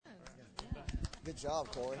Good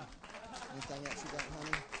job, Corey. Anything else you got,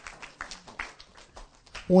 honey?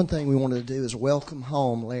 One thing we wanted to do is welcome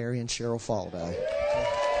home Larry and Cheryl Faldo.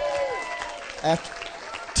 After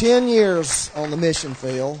 10 years on the mission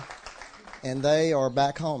field, and they are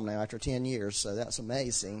back home now after 10 years, so that's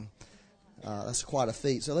amazing. That's quite a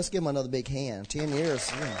feat. So let's give them another big hand. 10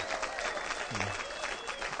 years. Yeah.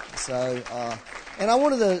 So, and I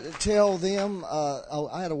wanted to tell them,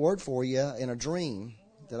 I had a word for you in a dream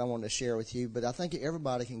that I wanted to share with you, but I think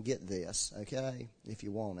everybody can get this, okay, if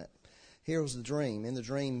you want it. Here was the dream. In the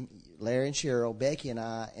dream, Larry and Cheryl, Becky and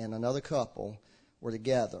I, and another couple were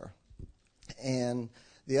together. And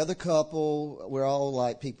the other couple, we're all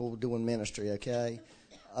like people doing ministry, okay?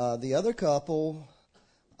 The other couple,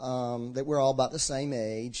 that we're all about the same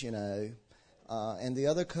age, you know, and the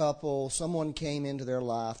other couple, someone came into their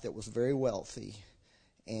life that was very wealthy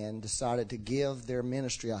and decided to give their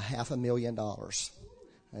ministry $500,000.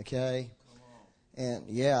 Okay? And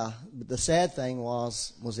yeah, but the sad thing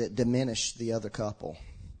was it diminished the other couple.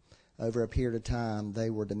 Over a period of time, they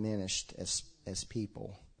were diminished as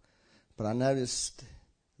people. But I noticed,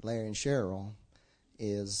 Larry and Cheryl,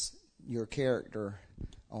 is your character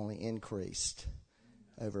only increased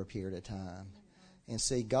over a period of time. And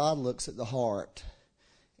see, God looks at the heart.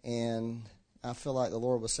 And I feel like the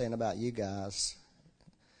Lord was saying about you guys,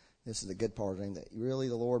 this is the good part of it, that really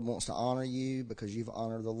the Lord wants to honor you because you've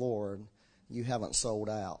honored the Lord. You haven't sold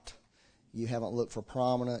out. You haven't looked for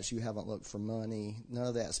prominence. You haven't looked for money. None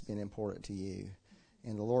of that's been important to you.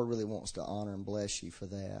 And the Lord really wants to honor and bless you for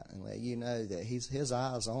that and let you know that His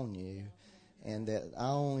eyes on you, and that I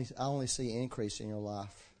only see increase in your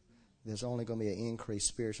life. There's only going to be an increase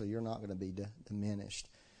spiritually. You're not going to be diminished.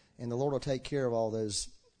 And the Lord will take care of all those,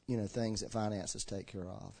 things that finances take care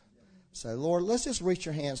of. So, Lord, let's just reach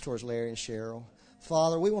your hands towards Larry and Cheryl.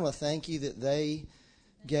 Father, we want to thank you that they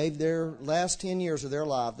gave their last 10 years of their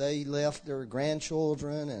life. They left their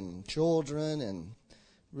grandchildren and children and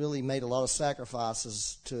really made a lot of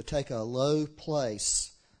sacrifices to take a low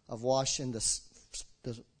place of washing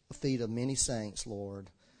the feet of many saints, Lord.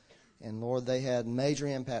 And, Lord, they had major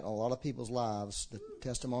impact on a lot of people's lives. The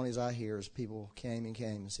testimonies I hear is people came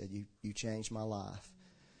and said, you changed my life.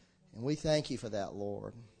 And we thank you for that,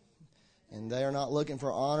 Lord. And they are not looking for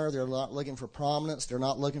honor. They're not looking for prominence. They're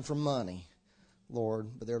not looking for money, Lord.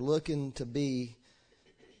 But they're looking to be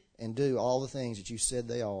and do all the things that you said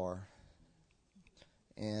they are.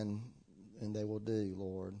 And they will do,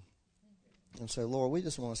 Lord. And so, Lord, we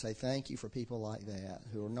just want to say thank you for people like that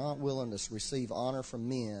who are not willing to receive honor from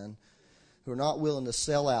men, who are not willing to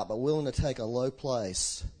sell out, but willing to take a low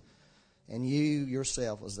place. And you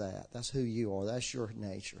yourself was that. That's who you are. That's your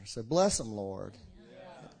nature. So bless them, Lord.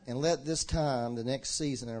 And let this time, the next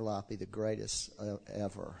season in their life, be the greatest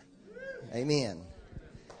ever. Amen.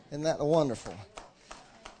 Isn't that wonderful?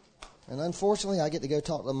 And unfortunately, I get to go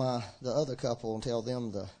talk to the other couple and tell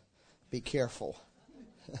them to be careful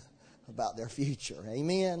about their future.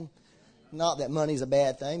 Amen. Not that money's a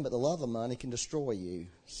bad thing, but the love of money can destroy you.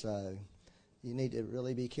 So you need to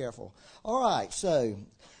really be careful. All right, so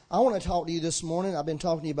I want to talk to you this morning. I've been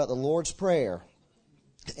talking to you about the Lord's Prayer.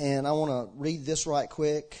 And I want to read this right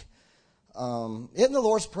quick. Isn't the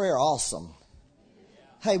Lord's Prayer awesome?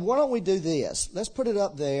 Hey, why don't we do this? Let's put it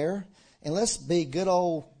up there, and let's be good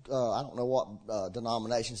old, I don't know what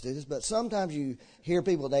denominations do this, but sometimes you hear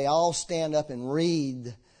people, they all stand up and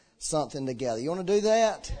read something together. You want to do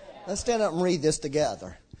that? Let's stand up and read this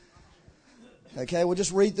together. Okay, we'll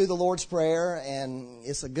just read through the Lord's Prayer, and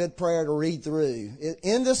it's a good prayer to read through.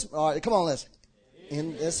 All right, come on, let's.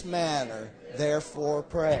 In this manner, therefore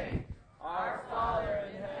pray. Our Father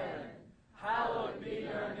in heaven, hallowed be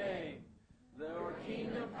your name. Your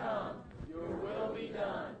kingdom come, your will be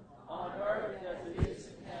done, on earth as it is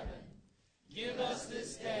in heaven. Give us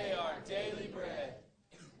this day our daily bread,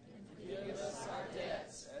 and forgive us our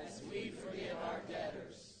debts as we forgive our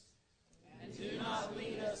debtors. And do not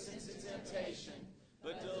lead us into temptation,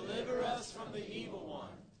 but deliver us from the evil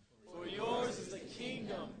one. For yours is the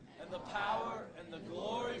kingdom, and the power, and the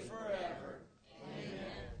glory forever. Amen.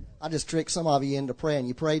 I just tricked some of you into praying.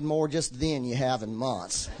 You prayed more just then you have in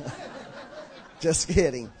months. Just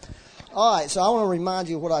kidding. All right, so I want to remind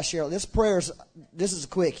you of what I shared. This is a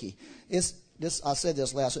quickie. I said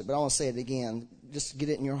this last week, but I want to say it again. Just get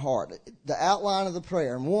it in your heart. The outline of the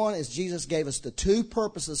prayer. And one is Jesus gave us the two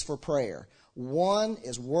purposes for prayer. One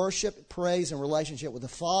is worship, praise, and relationship with the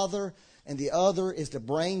Father. And the other is to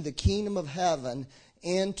bring the kingdom of heaven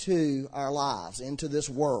into our lives, into this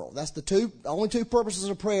world. That's the only two purposes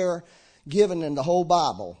of prayer given in the whole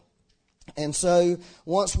Bible. And so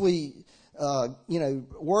once we,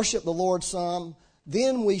 worship the Lord some,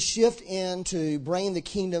 Then we shift into bringing the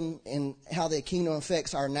kingdom and how the kingdom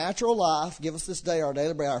affects our natural life. Give us this day our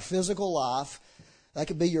daily bread, our physical life. That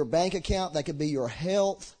could be your bank account. That could be your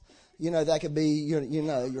health. That could be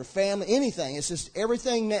your family, anything. It's just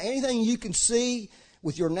anything you can see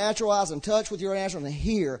with your natural eyes and touch with your natural and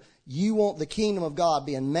hear. You want the kingdom of God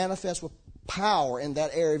being manifest with power in that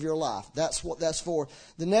area of your life. That's what that's for.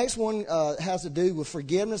 The next one has to do with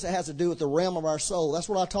forgiveness. It has to do with the realm of our soul. That's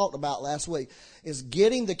what I talked about last week, is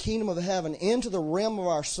getting the kingdom of heaven into the realm of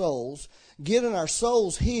our souls, getting our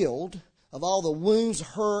souls healed of all the wounds,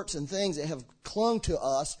 hurts, and things that have clung to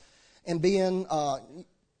us, and being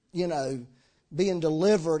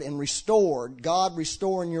delivered and restored, God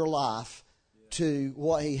restoring your life to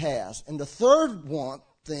what He has. And the third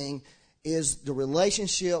thing is the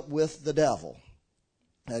relationship with the devil.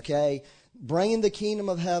 Okay? Bringing the kingdom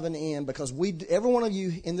of heaven in, because every one of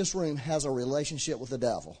you in this room has a relationship with the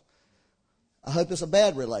devil. I hope it's a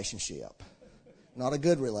bad relationship, not a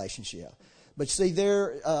good relationship. But see,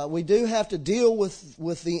 we do have to deal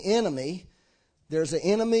with the enemy. There's an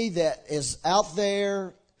enemy that is out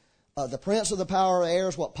there. The prince of the power of the air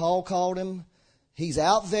is what Paul called him. He's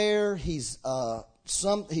out there. He's a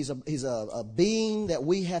being that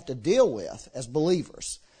we have to deal with as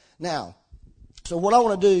believers. Now, so what I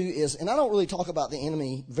want to do is, and I don't really talk about the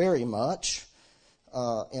enemy very much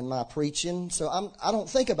in my preaching, so I don't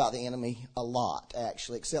think about the enemy a lot,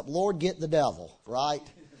 actually, except, Lord, get the devil, right?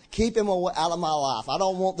 Keep him out of my life. I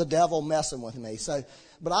don't want the devil messing with me.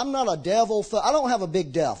 But I'm not a devil. I don't have a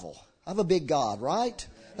big devil. I have a big God, right?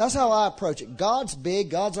 That's how I approach it. God's big.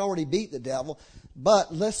 God's already beat the devil.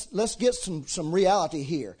 But let's get some reality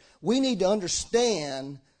here. We need to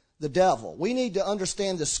understand the devil. We need to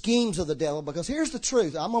understand the schemes of the devil, because here's the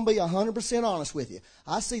truth. I'm going to be 100% honest with you.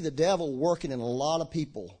 I see the devil working in a lot of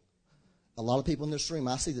people. A lot of people in this room.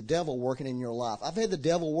 I see the devil working in your life. I've had the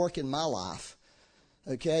devil work in my life.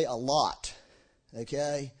 Okay? A lot.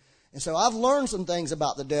 Okay? And so I've learned some things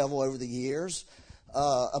about the devil over the years,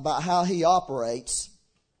 about how he operates.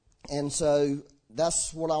 And so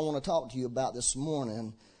that's what I want to talk to you about this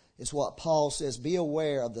morning. It's what Paul says, be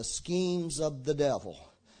aware of the schemes of the devil.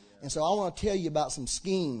 And so I want to tell you about some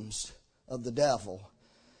schemes of the devil.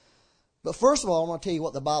 But first of all, I want to tell you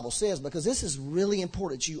what the Bible says, because this is really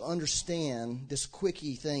important that you understand this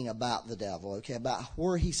quickie thing about the devil, okay, about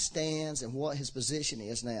where he stands and what his position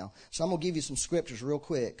is now. So I'm going to give you some scriptures real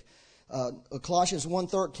quick. Colossians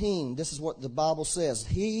 1:13, this is what the Bible says.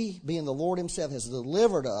 He, being the Lord himself, has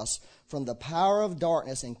delivered us from the power of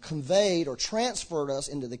darkness and conveyed or transferred us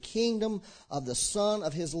into the kingdom of the Son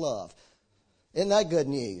of his love. Isn't that good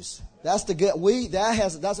news? That's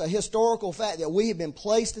a historical fact that we have been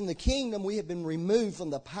placed in the kingdom. We have been removed from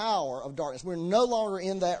the power of darkness. We're no longer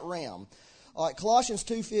in that realm. All right, Colossians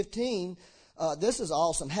 2:15, this is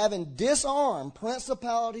awesome. Having disarmed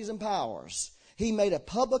principalities and powers, he made a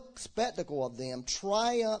public spectacle of them,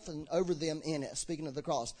 triumphing over them in it, speaking of the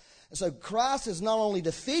cross. And so Christ has not only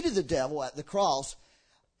defeated the devil at the cross,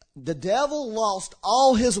 the devil lost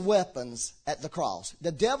all his weapons at the cross.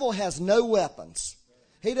 The devil has no weapons.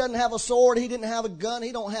 He doesn't have a sword. He didn't have a gun.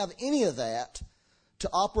 He don't have any of that to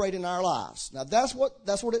operate in our lives. Now, that's what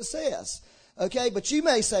it says. Okay, but you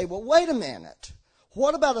may say, well, wait a minute.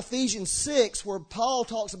 What about Ephesians 6, where Paul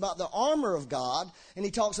talks about the armor of God, and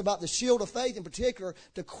he talks about the shield of faith in particular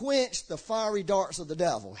to quench the fiery darts of the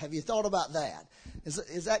devil? Have you thought about that?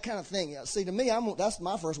 Is that kind of thing? See, to me, that's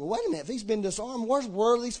my first. Well, wait a minute. If he's been disarmed,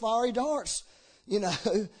 where are these fiery darts?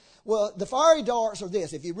 Well, the fiery darts are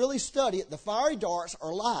this. If you really study it, the fiery darts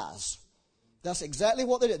are lies. That's exactly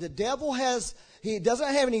what they do. The devil he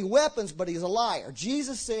doesn't have any weapons, but he's a liar.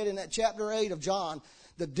 Jesus said in that chapter 8 of John,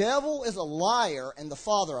 the devil is a liar and the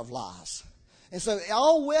father of lies. And so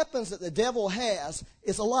all weapons that the devil has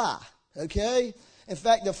is a lie. Okay? In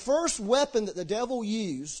fact, the first weapon that the devil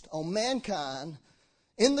used on mankind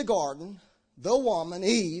in the garden, the woman,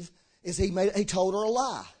 Eve, is he told her a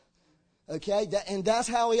lie. Okay? And that's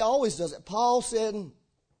how he always does it. Paul said,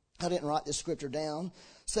 I didn't write this scripture down,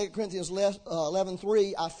 2 Corinthians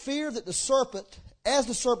 11:3, I fear that the serpent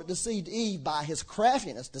deceived Eve by his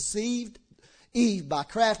craftiness,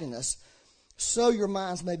 so your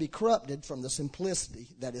minds may be corrupted from the simplicity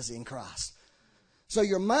that is in Christ. So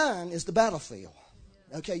your mind is the battlefield.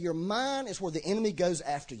 Okay, your mind is where the enemy goes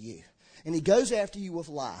after you. And he goes after you with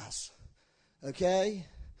lies. Okay?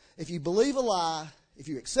 If you believe a lie, if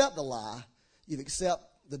you accept a lie, you accept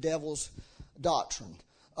the devil's doctrine.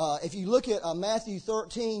 If you look at Matthew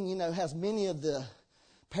 13, has many of the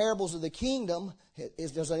parables of the kingdom.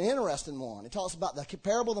 There's an interesting one. It talks about the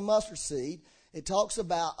parable of the mustard seed. It talks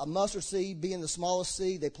about a mustard seed being the smallest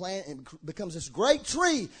seed. They plant and it becomes this great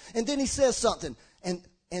tree. And then he says something.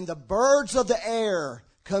 And the birds of the air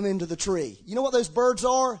come into the tree. You know what those birds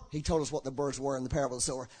are? He told us what the birds were in the parable of the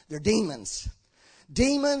sower. They're demons.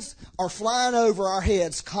 Demons are flying over our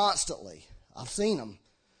heads constantly. I've seen them.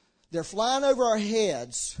 They're flying over our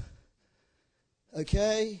heads.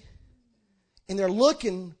 Okay? And they're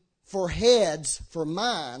looking for heads, for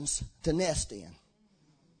minds to nest in.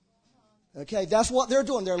 Okay, that's what they're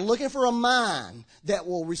doing. They're looking for a mind that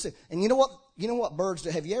will receive. And you know what? You know what birds do?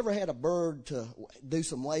 Have you ever had a bird to do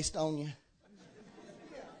some waste on you?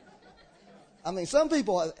 I mean, some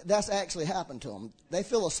people, that's actually happened to them. They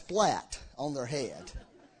feel a splat on their head.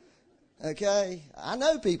 Okay? I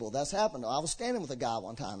know people that's happened to. I was standing with a guy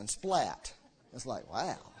one time and splat. It's like,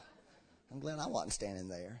 wow. I'm glad I wasn't standing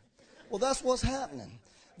there. Well, that's what's happening.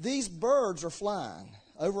 These birds are flying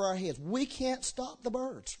over our heads. We can't stop the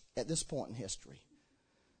birds at this point in history.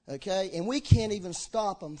 Okay? And we can't even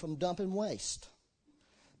stop them from dumping waste.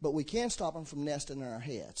 But we can stop them from nesting in our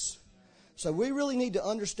heads. So we really need to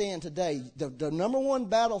understand today the number one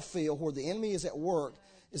battlefield where the enemy is at work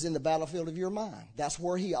is in the battlefield of your mind. That's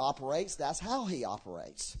where he operates. That's how he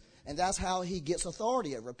operates. And that's how he gets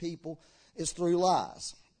authority over people, is through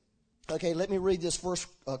lies. Okay, let me read this 1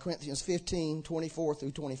 Corinthians 15, 24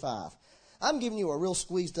 through 25. I'm giving you a real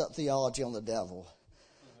squeezed up theology on the devil.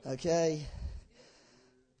 Okay?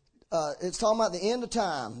 It's talking about the end of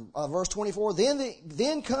time. Verse 24,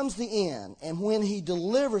 then comes the end, and when he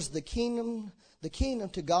delivers the kingdom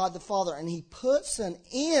to God the Father, and he puts an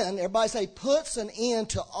end, everybody say, puts an end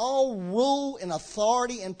to all rule and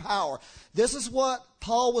authority and power. This is what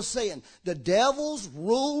Paul was saying. The devil's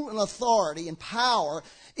rule and authority and power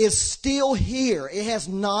is still here. It has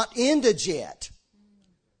not ended yet.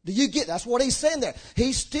 Do you get? That's what he's saying there.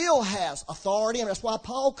 He still has authority, and that's why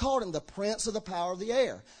Paul called him the prince of the power of the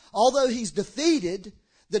air. Although he's defeated,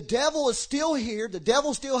 the devil is still here. The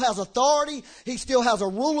devil still has authority. He still has a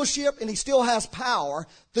rulership, and he still has power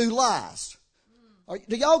through lies.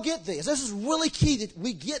 Do y'all get this? This is really key that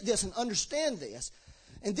we get this and understand this.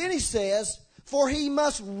 And then he says, for he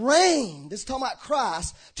must reign, this is talking about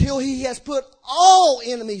Christ, till he has put all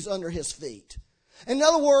enemies under his feet. In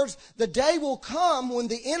other words, the day will come when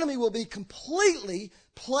the enemy will be completely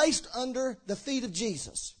placed under the feet of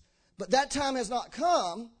Jesus. But that time has not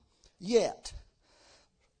come yet.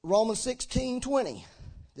 Romans 16:20.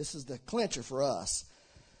 This is the clincher for us.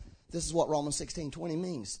 This is what Romans 16:20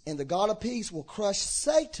 means. And the God of peace will crush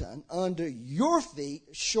Satan under your feet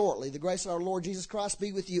shortly. The grace of our Lord Jesus Christ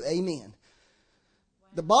be with you. Amen.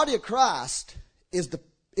 The body of Christ is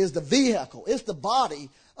the vehicle. It's the body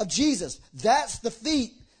of Jesus. That's the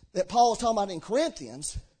feet that Paul was talking about in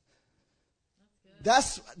Corinthians.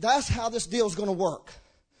 That's how this deal is going to work.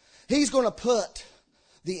 He's going to put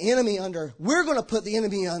the enemy under, we're going to put the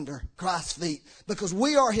enemy under Christ's feet because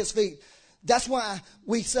we are his feet. That's why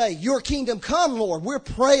we say, your kingdom come, Lord. We're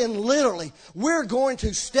praying literally. We're going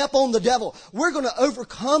to step on the devil. We're going to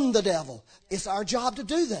overcome the devil. It's our job to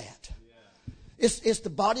do that. It's the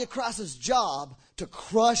body of Christ's job to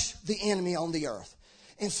crush the enemy on the earth.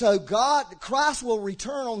 And so Christ will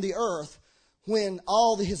return on the earth when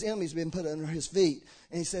all his enemies have been put under his feet.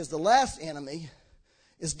 And he says the last enemy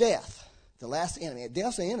is death. The last enemy.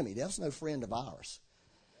 Death's an enemy. Death's no friend of ours.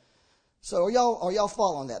 So are y'all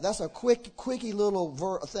following that? That's a quickie little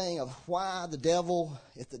thing of why the devil,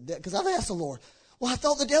 because I've asked the Lord, well, I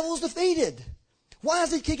thought the devil was defeated. Why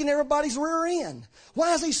is he kicking everybody's rear end?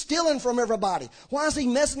 Why is he stealing from everybody? Why is he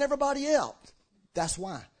messing everybody up? That's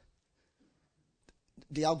why.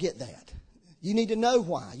 Do y'all get that? You need to know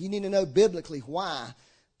why. You need to know biblically why,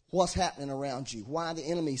 what's happening around you, why the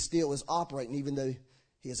enemy still is operating even though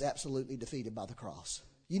he is absolutely defeated by the cross.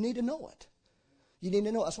 You need to know it. You need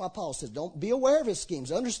to know it. That's why Paul says, don't be aware of his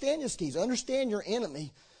schemes. Understand his schemes. Understand your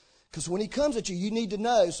enemy. Because when he comes at you, you need to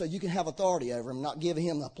know so you can have authority over him, not give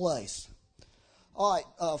him a place. All right,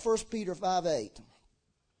 1 Peter 5:8.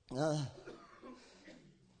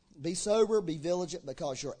 Be sober, be vigilant,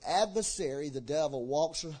 because your adversary, the devil,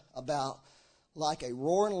 walks about like a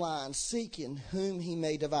roaring lion, seeking whom he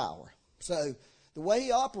may devour. So the way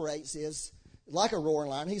he operates is like a roaring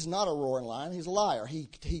lion. He's not a roaring lion. He's a liar. He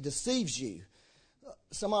deceives you.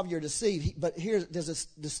 Some of you are deceived. But there's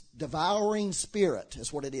this devouring spirit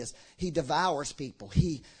is what it is. He devours people.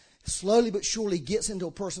 He slowly but surely gets into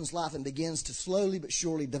a person's life and begins to slowly but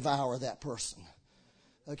surely devour that person.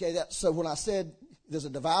 Okay, so when I said there's a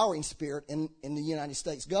devouring spirit in the United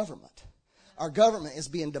States government, our government is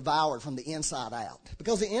being devoured from the inside out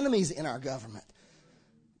because the enemy's in our government.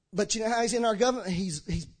 But you know how he's in our government?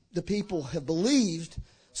 The people have believed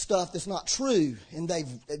stuff that's not true, and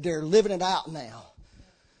they're living it out now.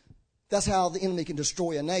 That's how the enemy can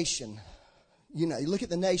destroy a nation. You look at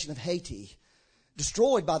the nation of Haiti,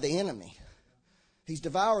 destroyed by the enemy. He's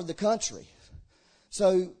devoured the country.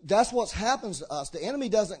 So that's what happens to us. The enemy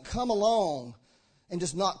doesn't come along and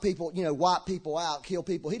just knock people, wipe people out, kill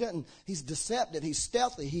people. He doesn't. He's deceptive. He's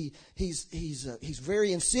stealthy. He's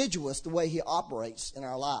very insidious the way he operates in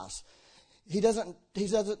our lives. He doesn't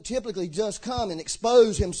typically just come and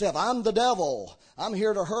expose himself. I'm the devil. I'm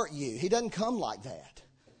here to hurt you. He doesn't come like that.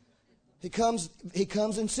 He comes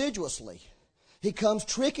insidiously. He comes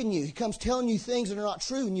tricking you. He comes telling you things that are not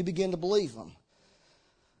true, and you begin to believe them.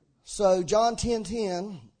 So John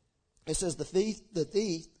 10:10, it says the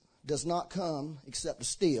thief does not come except to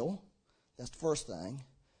steal. That's the first thing.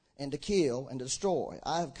 And to kill and to destroy.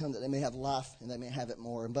 I have come that they may have life and they may have it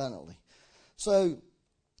more abundantly. So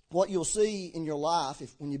what you'll see in your life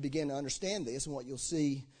when you begin to understand this, and what you'll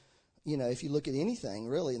see, if you look at anything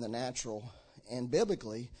really in the natural and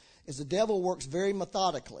biblically, is the devil works very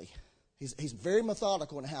methodically. He's very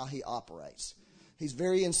methodical in how he operates. He's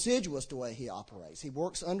very insidious the way he operates. He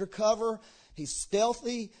works undercover. He's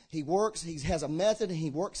stealthy. He has a method, and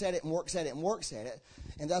he works at it and works at it and works at it.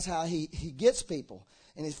 And that's how he gets people.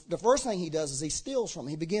 And the first thing he does is he steals from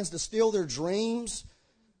them. He begins to steal their dreams.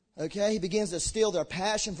 Okay? He begins to steal their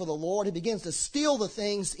passion for the Lord. He begins to steal the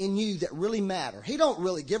things in you that really matter. He don't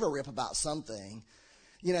really give a rip about something.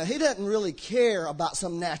 He doesn't really care about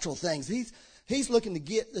some natural things. He's looking to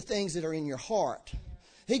get the things that are in your heart.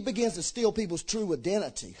 He begins to steal people's true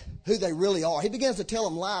identity, who they really are. He begins to tell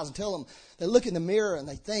them lies and tell them they look in the mirror and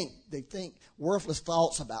they think worthless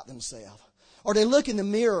thoughts about themselves. Or they look in the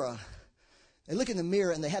mirror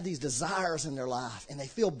and they have these desires in their life and they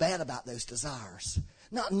feel bad about those desires,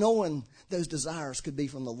 not knowing those desires could be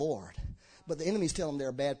from the Lord. But the enemies tell them they're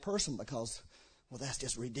a bad person because, well, that's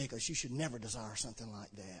just ridiculous. You should never desire something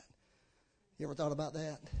like that. You ever thought about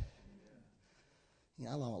that?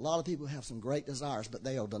 A lot of people have some great desires, but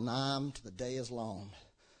they'll deny them till the day is long.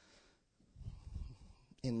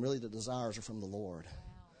 And really the desires are from the Lord.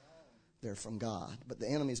 They're from God. But the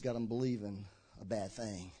enemy's got them believing a bad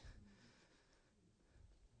thing.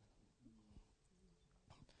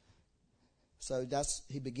 So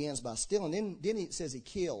he begins by stealing. Then he says he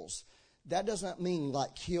kills. That does not mean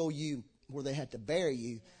like kill you where they had to bury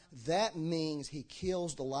you. That means he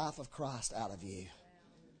kills the life of Christ out of you.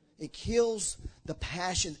 It kills the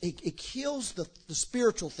passion. It kills the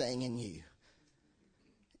spiritual thing in you.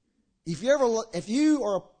 If you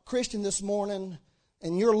are a Christian this morning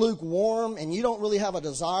and you're lukewarm and you don't really have a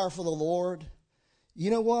desire for the Lord,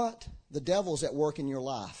 you know what? The devil's at work in your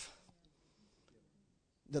life.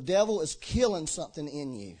 The devil is killing something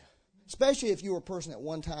in you. Especially if you were a person at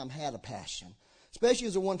one time had a passion. Especially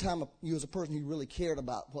as at one time you was a person who really cared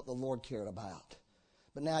about what the Lord cared about.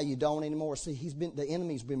 But now you don't anymore. See, the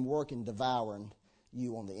enemy's been working, devouring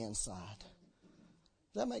you on the inside.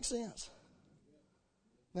 Does that make sense?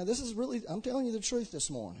 Now, this is really, I'm telling you the truth this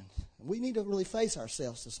morning. We need to really face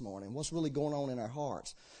ourselves this morning, what's really going on in our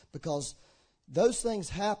hearts. Because those things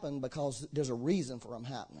happen because there's a reason for them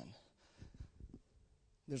happening.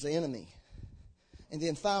 There's an enemy. And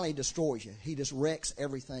then finally he destroys you. He just wrecks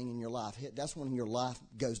everything in your life. That's when your life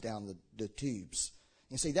goes down the tubes.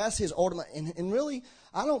 And see, that's his ultimate. And really,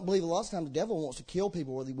 I don't believe a lot of times the devil wants to kill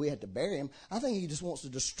people where we had to bury him. I think he just wants to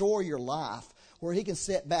destroy your life where he can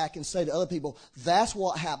sit back and say to other people, that's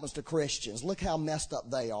what happens to Christians. Look how messed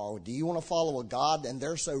up they are. Do you want to follow a God and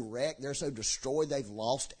they're so wrecked, they're so destroyed, they've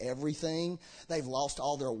lost everything. They've lost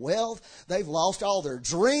all their wealth. They've lost all their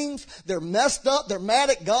dreams. They're messed up. They're mad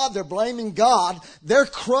at God. They're blaming God. They're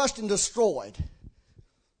crushed and destroyed.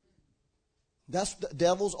 That's the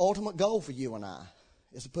devil's ultimate goal for you and I.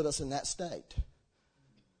 Is to put us in that state.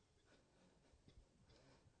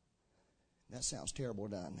 That sounds terrible,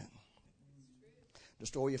 doesn't it?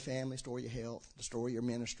 Destroy your family, destroy your health, destroy your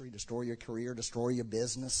ministry, destroy your career, destroy your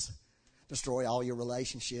business, destroy all your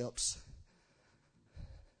relationships.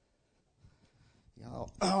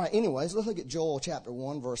 All right, anyways, let's look at Joel chapter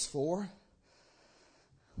 1, verse 4.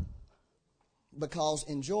 Because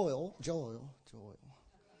in Joel.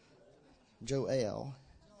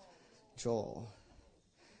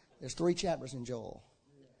 There's 3 chapters in Joel.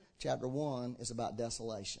 Chapter 1 is about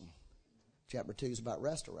desolation. Chapter 2 is about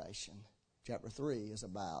restoration. Chapter 3 is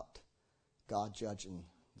about God judging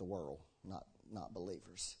the world, not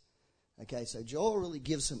believers. Okay, so Joel really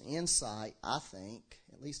gives some insight, I think,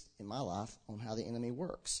 at least in my life, on how the enemy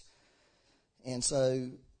works. And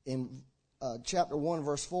so in chapter 1,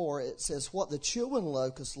 verse 4, it says, what the chewing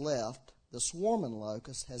locust left, the swarming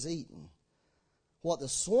locust has eaten. What the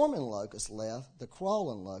swarming locust left, the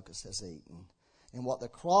crawling locust has eaten. And what the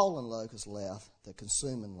crawling locust left, the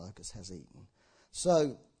consuming locust has eaten.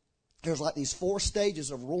 So there's like these 4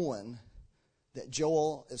 stages of ruin that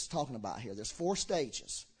Joel is talking about here. There's 4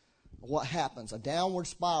 stages of what happens, a downward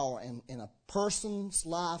spiral in a person's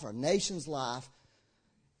life or a nation's life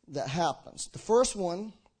that happens. The first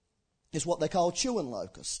one is what they call chewing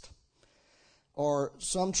locust, or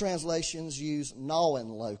some translations use gnawing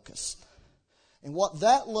locust. And what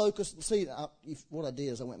that locust, see, what I did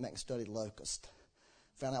is I went back and studied locust.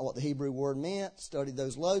 Found out what the Hebrew word meant, studied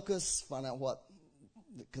those locusts, found out what,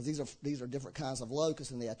 because these are different kinds of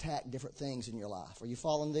locusts and they attack different things in your life. Are you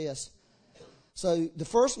following this? So the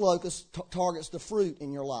first locust targets the fruit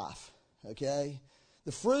in your life, okay?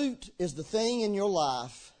 The fruit is the thing in your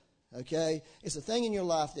life, okay? It's the thing in your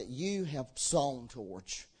life that you have sown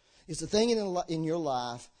towards. It's the thing in your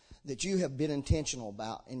life that you have been intentional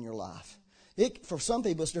about in your life. For some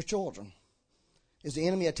people, it's their children. As the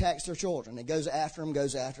enemy attacks their children, it goes after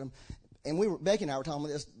them. And Becky and I were talking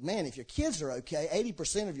about this. Man, if your kids are okay,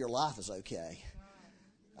 80% of your life is okay.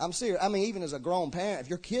 I'm serious. I mean, even as a grown parent, if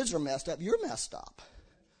your kids are messed up, you're messed up.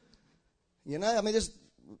 You know, I mean,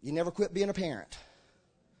 you never quit being a parent.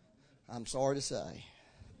 I'm sorry to say.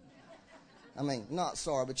 I mean, not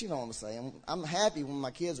sorry, but you know what I'm saying. I'm happy when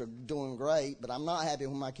my kids are doing great, but I'm not happy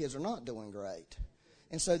when my kids are not doing great.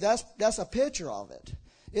 And so that's a picture of it.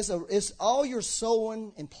 It's all your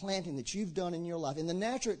sowing and planting that you've done in your life. In the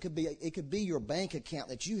natural, it could be your bank account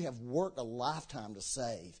that you have worked a lifetime to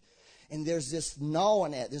save. And there's this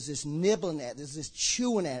gnawing at it, there's this nibbling at it, there's this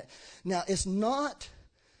chewing at it. Now, it's not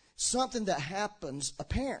something that happens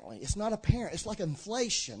apparently. It's not apparent. It's like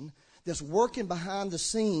inflation that's working behind the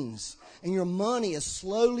scenes. And your money is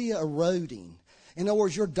slowly eroding. In other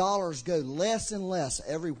words, your dollars go less and less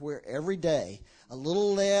everywhere, every day. A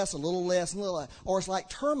little less, a little less, a little less. Or it's like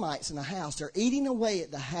termites in a house. They're eating away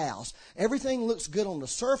at the house. Everything looks good on the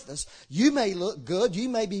surface. You may look good. You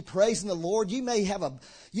may be praising the Lord. You may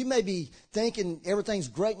be thinking everything's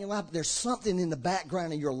great in your life, but there's something in the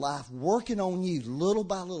background of your life working on you little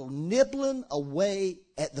by little, nibbling away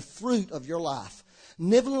at the fruit of your life.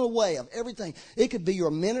 Nibbling away of everything. It could be your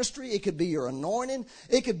ministry. It could be your anointing.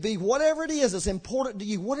 It could be whatever it is that's important to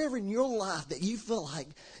you. Whatever in your life that you feel like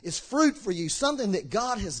is fruit for you. Something that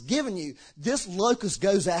God has given you. This locust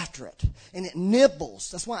goes after it. And it nibbles.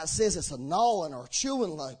 That's why it says it's a gnawing or a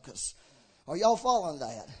chewing locust. Are y'all following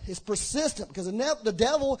that? It's persistent because the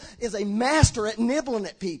devil is a master at nibbling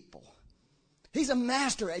at people. He's a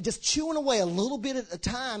master at just chewing away a little bit at a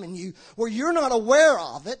time in you where you're not aware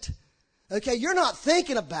of it. Okay, you're not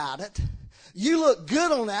thinking about it. You look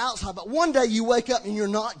good on the outside, but one day you wake up and you're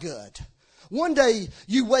not good. One day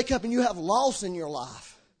you wake up and you have loss in your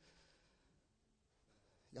life.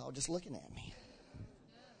 Y'all just looking at me.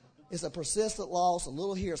 It's a persistent loss, a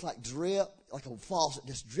little here. It's like drip, like a faucet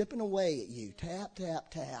just dripping away at you. Tap,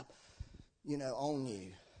 tap, tap, on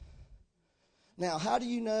you. Now, how do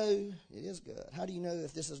you know? It is good. How do you know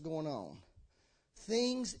if this is going on?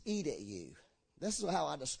 Things eat at you. This is how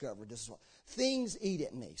I discovered this. Things eat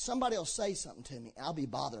at me. Somebody will say something to me, and I'll be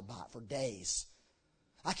bothered by it for days.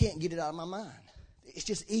 I can't get it out of my mind. It's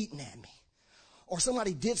just eating at me. Or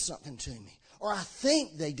somebody did something to me. Or I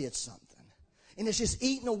think they did something. And it's just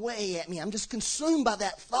eating away at me. I'm just consumed by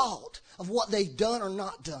that thought of what they've done or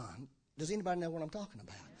not done. Does anybody know what I'm talking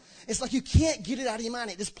about? It's like you can't get it out of your mind.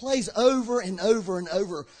 It just plays over and over and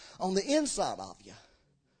over on the inside of you.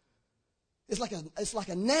 It's like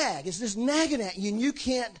a nag. It's just nagging at you, and you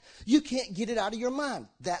can't get it out of your mind.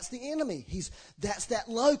 That's the enemy. That's that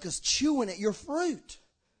locust chewing at your fruit.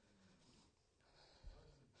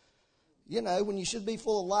 When you should be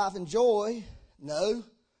full of life and joy, no,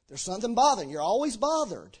 there's something bothering. You're always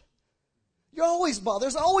bothered. You're always bothered.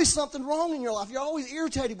 There's always something wrong in your life. You're always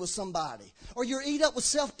irritated with somebody, or you're eat up with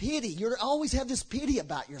self-pity. You always have this pity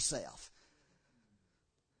about yourself.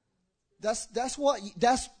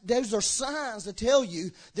 Those are signs to tell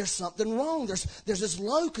you there's something wrong. There's this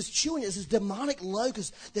locust chewing. There's this demonic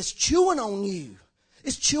locust that's chewing on you.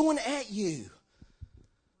 It's chewing at you.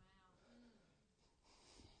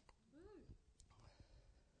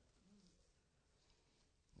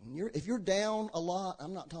 If you're down a lot,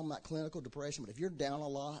 I'm not talking about clinical depression, but if you're down a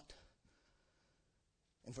lot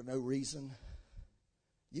and for no reason,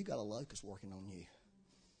 you got a locust working on you.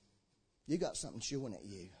 You got something chewing at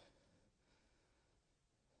you.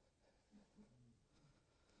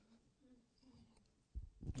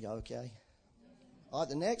 Y'all okay? All right,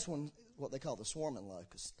 the next one, what they call the swarming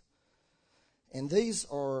locust. And these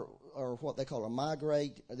are what they call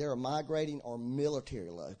they're a migrating or military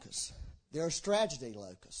locust. They're a strategy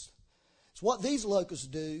locust. So what these locusts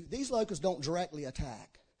do, these locusts don't directly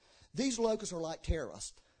attack. These locusts are like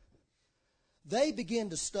terrorists. They begin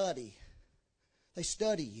to study. They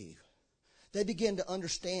study you. They begin to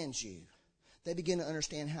understand you. They begin to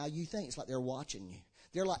understand how you think. It's like they're watching you.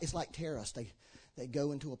 It's like terrorists. They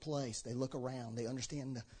go into a place. They look around. They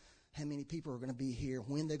understand how many people are going to be here,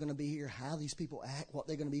 when they're going to be here, how these people act, what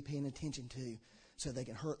they're going to be paying attention to, so they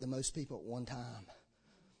can hurt the most people at one time.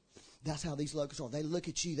 That's how these locusts are. They look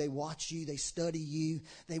at you. They watch you. They study you.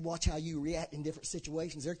 They watch how you react in different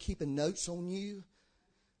situations. They're keeping notes on you.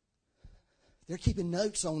 They're keeping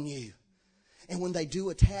notes on you. And when they do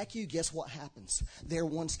attack you, guess what happens? They're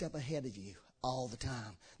one step ahead of you all the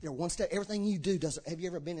time. They're one step. Everything you do doesn't. Have you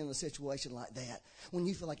ever been in a situation like that? When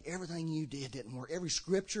you feel like everything you did didn't work. Every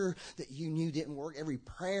scripture that you knew didn't work. Every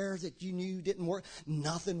prayer that you knew didn't work.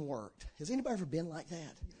 Nothing worked. Has anybody ever been like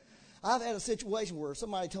that? I've had a situation where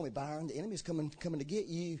somebody told me, Byron, the enemy's coming to get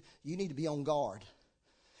you. You need to be on guard.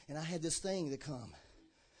 And I had this thing to come.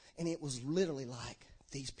 And it was literally like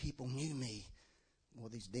these people knew me. Well,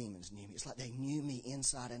 these demons knew me. It's like they knew me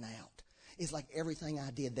inside and out. It's like everything I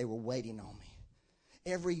did, they were waiting on me.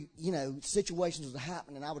 Every, situations was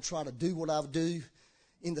happening, and I would try to do what I would do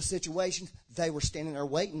in the situation. They were standing there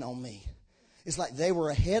waiting on me. It's like they were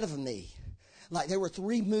ahead of me. Like they were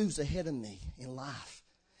 3 moves ahead of me in life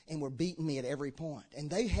and were beating me at every point. And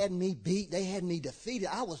they had me beat. They had me defeated.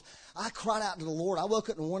 I cried out to the Lord. I woke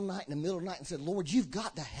up one night in the middle of the night and said, Lord, you've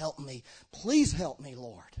got to help me. Please help me,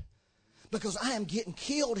 Lord. Because I am getting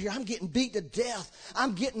killed here. I'm getting beat to death.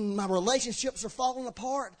 My relationships are falling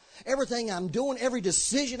apart. Everything I'm doing, every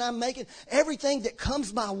decision I'm making, everything that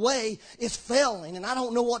comes my way is failing, and I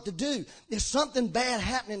don't know what to do. There's something bad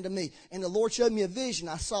happening to me. And the Lord showed me a vision.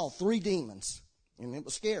 I saw 3 demons, and it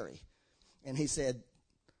was scary. And he said,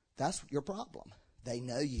 that's your problem. They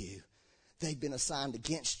know you. They've been assigned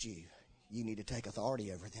against you. You need to take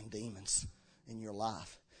authority over them demons in your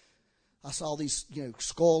life. I saw these,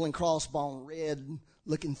 skull and crossbone, red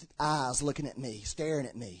looking eyes looking at me, staring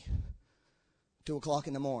at me. 2 o'clock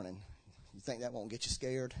in the morning. You think that won't get you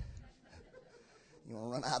scared? You want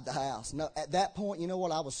to run out of the house. No, at that point, you know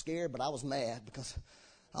what? I was scared, but I was mad because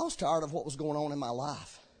I was tired of what was going on in my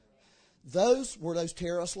life. Those were those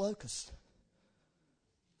terrorist locusts.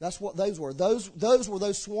 That's what those were. Those were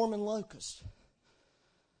those swarming locusts.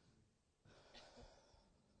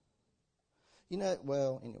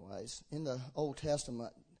 Anyways, in the Old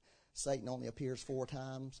Testament, Satan only appears 4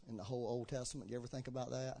 times in the whole Old Testament. Do you ever think about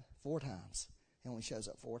that? 4 times. He only shows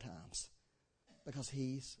up 4 times. Because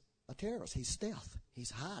he's a terrorist. He's stealth.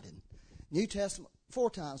 He's hiding. New Testament, 4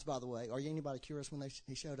 times, by the way. Are you anybody curious when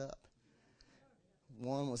he showed up?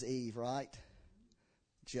 1 was Eve, right?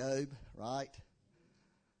 Job, right?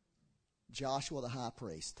 Joshua the high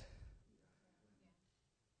priest.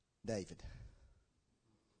 David.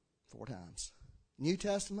 4 times. New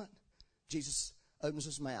Testament, Jesus opens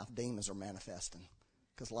his mouth. Demons are manifesting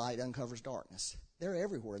because light uncovers darkness. They're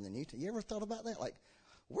everywhere in the New Testament. You ever thought about that? Like,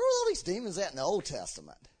 where are all these demons at in the Old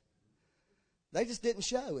Testament? They just didn't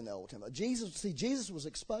show in the Old Testament. Jesus was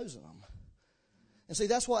exposing them. And see,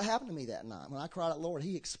 that's what happened to me that night. When I cried out, Lord,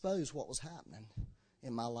 he exposed what was happening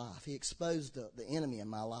in my life. He exposed the enemy in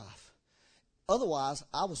my life. Otherwise,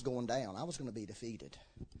 I was going down. I was going to be defeated.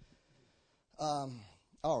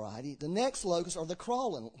 All righty. The next locust are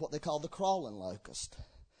what they call the crawling locust.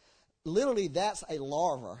 Literally, that's a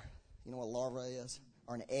larva. You know what a larva is?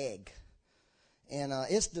 Or an egg. And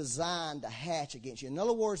it's designed to hatch against you. In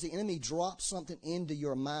other words, the enemy drops something into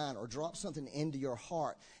your mind or drops something into your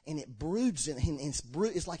heart, and it broods in him.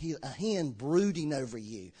 It's like a hen brooding over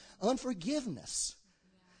you. Unforgiveness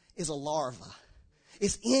is a larva.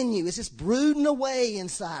 It's in you. It's just brooding away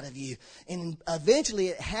inside of you. And eventually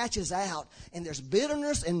it hatches out. And there's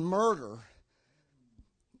bitterness and murder.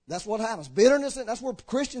 That's what happens. Bitterness, that's where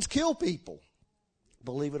Christians kill people.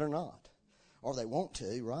 Believe it or not. Or they want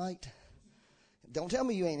to, right? Don't tell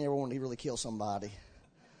me you ain't ever wanted to really kill somebody.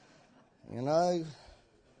 The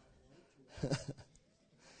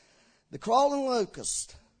crawling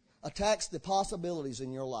locust attacks the possibilities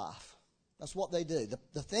in your life. That's what they do.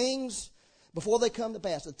 The things... before they come to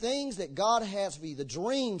pass, the things that God has for you, the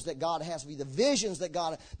dreams that God has for you, the visions that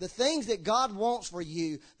the things that God wants for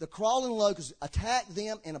you, the crawling locusts attack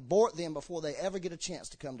them and abort them before they ever get a chance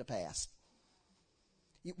to come to pass.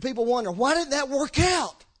 People wonder, why didn't that work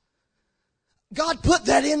out? God put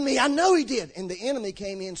that in me. I know he did. And the enemy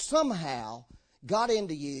came in somehow, got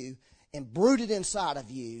into you, and brooded inside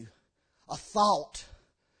of you a thought.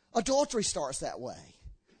 Adultery starts that way.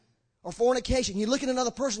 Or fornication. You look at another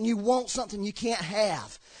person, you want something you can't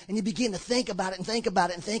have. And you begin to think about it and think about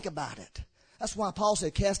it and think about it. That's why Paul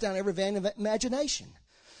said, cast down every vain imagination.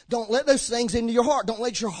 Don't let those things into your heart. Don't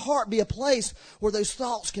let your heart be a place where those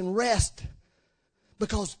thoughts can rest.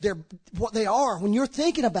 Because they're what they are. When you're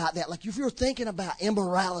thinking about that, like if you're thinking about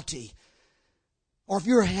immorality, or if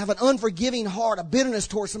you have an unforgiving heart, a bitterness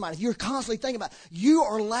towards somebody, if you're constantly thinking about it, you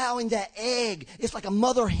are allowing that egg. It's like a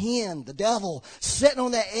mother hen, the devil, sitting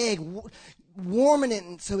on that egg, warming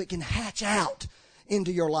it so it can hatch out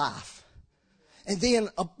into your life. And then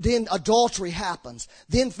adultery happens.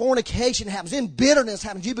 Then fornication happens. Then bitterness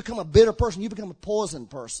happens. You become a bitter person. You become a poisoned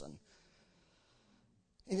person.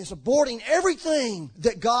 And it's aborting everything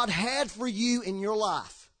that God had for you in your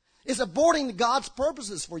life. It's aborting God's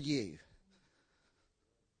purposes for you.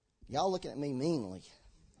 Y'all looking at me meanly.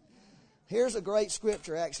 Here's a great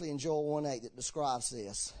scripture actually in Joel 1:8 that describes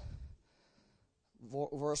this.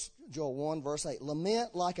 Joel 1 verse 8.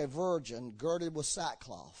 Lament like a virgin girded with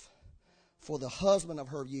sackcloth for the husband of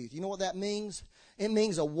her youth. You know what that means? It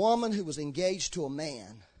means a woman who was engaged to a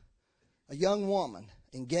man, a young woman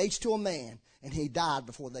engaged to a man, and he died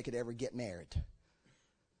before they could ever get married.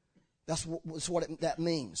 That's what that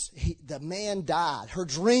means. The man died. Her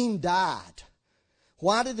dream died.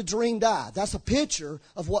 Why did the dream die? That's a picture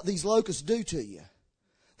of what these locusts do to you.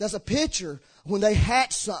 That's a picture when they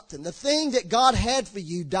hatch something. The thing that God had for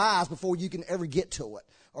you dies before you can ever get to it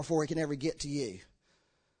or before it can ever get to you.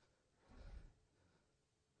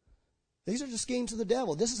 These are the schemes of the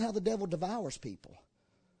devil. This is how the devil devours people.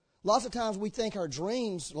 Lots of times we think our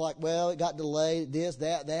dreams, like, well, it got delayed, this,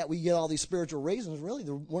 that. We get all these spiritual reasons. Really,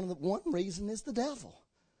 one reason is the devil.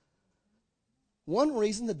 One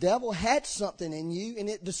reason the devil hatched something in you, and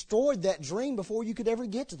it destroyed that dream before you could ever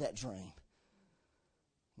get to that dream.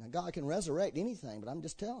 Now, God can resurrect anything, but I'm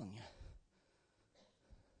just telling you.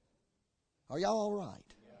 Are y'all all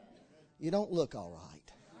right? You don't look all right.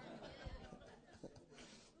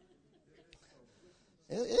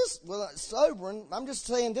 It's sobering. I'm just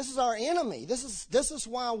saying this is our enemy. This is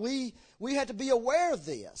why we have to be aware of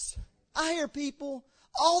this. I hear people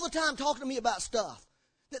all the time talking to me about stuff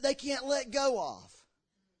that they can't let go of.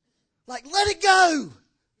 Like, let it go.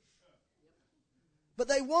 But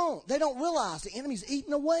they won't. They don't realize the enemy's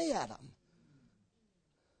eating away at them.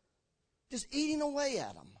 Just eating away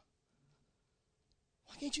at them.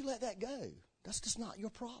 Why can't you let that go? That's just not your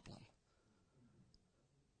problem.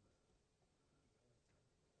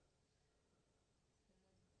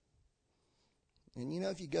 And you know,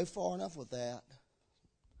 if you go far enough with that,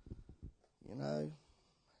 you know,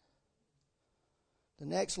 the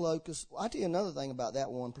next locust, I'll tell you another thing about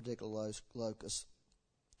that one particular locust,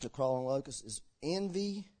 the crawling locust, is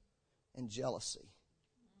envy and jealousy.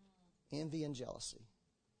 Envy and jealousy.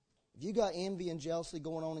 If you got envy and jealousy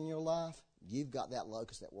going on in your life, you've got that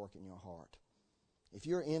locust at work in your heart. If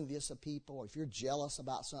you're envious of people, or if you're jealous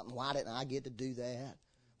about something, why didn't I get to do that?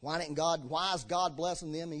 Why is God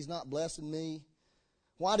blessing them and He's not blessing me?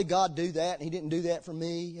 Why did God do that and He didn't do that for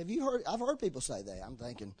me? I've heard people say that. I'm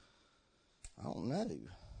thinking, I don't know.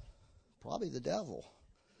 Probably the devil.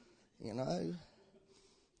 You know,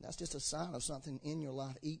 that's just a sign of something in your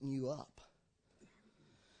life eating you up.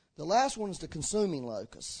 The last one is the consuming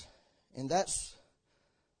locust. And that's,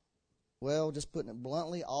 well, just putting it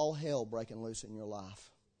bluntly, all hell breaking loose in your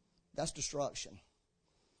life. That's destruction.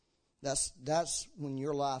 That's when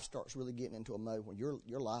your life starts really getting into a mode where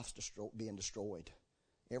your life's being destroyed.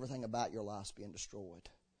 Everything about your life's being destroyed.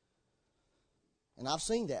 And I've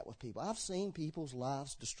seen that with people. I've seen people's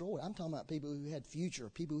lives destroyed. I'm talking about people who had future,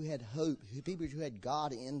 people who had hope, people who had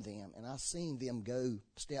God in them. And I've seen them go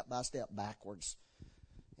step by step backwards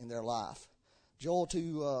in their life. Joel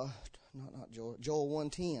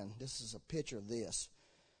 1:10. This is a picture of this.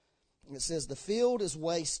 It says, the field is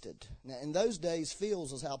wasted. Now, in those days,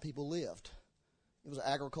 fields is how people lived. It was an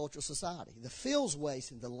agricultural society. The field's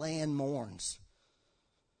wasted, the land mourns.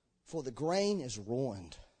 For the grain is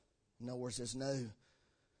ruined. In other words, there's no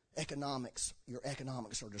economics. Your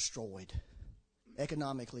economics are destroyed.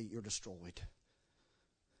 Economically, you're destroyed.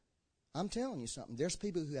 I'm telling you something. There's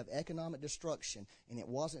people who have economic destruction, and it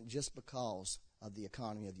wasn't just because of the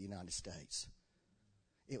economy of the United States.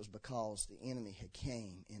 It was because the enemy had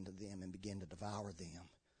came into them and began to devour them.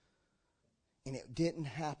 And it didn't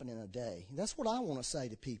happen in a day. That's what I want to say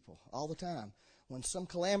to people all the time. When some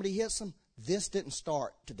calamity hits them, this didn't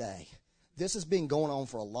start today. This has been going on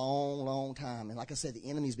for a long, long time. And like I said, the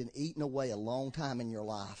enemy's been eating away a long time in your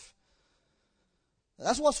life.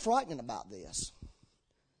 That's what's frightening about this.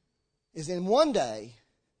 Is in one day,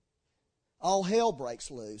 all hell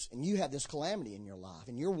breaks loose, and you have this calamity in your life,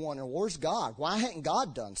 and you're wondering, where's God? Why hadn't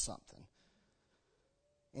God done something?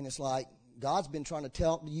 And it's like, God's been trying to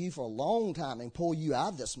talk to you for a long time and pull you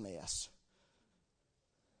out of this mess.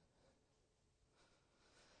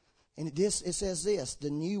 And it says this, the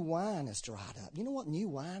new wine is dried up. You know what new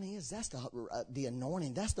wine is? That's the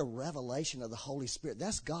anointing. That's the revelation of the Holy Spirit.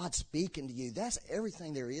 That's God speaking to you. That's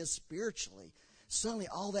everything there is spiritually. Suddenly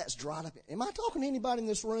all that's dried up. Am I talking to anybody in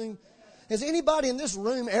this room? Has anybody in this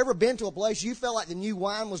room ever been to a place you felt like the new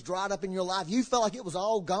wine was dried up in your life? You felt like it was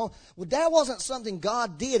all gone? Well, that wasn't something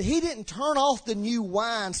God did. He didn't turn off the new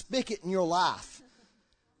wine spigot in your life.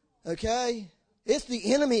 Okay? It's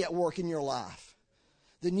the enemy at work in your life.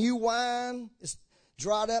 The new wine is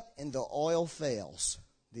dried up and the oil fails.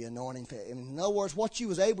 The anointing fails. In other words, what you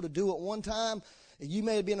was able to do at one time, you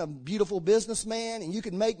may have been a beautiful businessman and you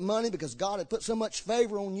could make money because God had put so much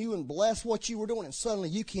favor on you and blessed what you were doing, and suddenly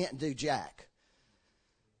you can't do jack.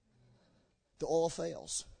 The oil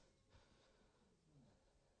fails.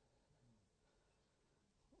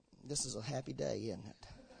 This is a happy day, isn't it?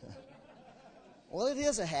 Well, it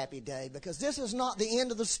is a happy day because this is not the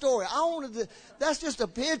end of the story. That's just a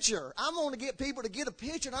picture. I want to get people to get a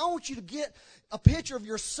picture, and I want you to get a picture of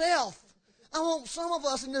yourself. I want some of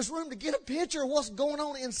us in this room to get a picture of what's going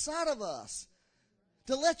on inside of us.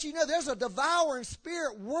 To let you know there's a devouring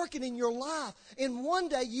spirit working in your life. And one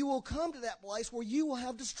day you will come to that place where you will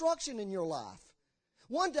have destruction in your life.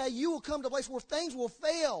 One day you will come to a place where things will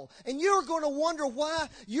fail. And you're going to wonder why.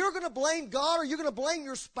 You're going to blame God, or you're going to blame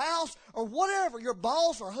your spouse or whatever, your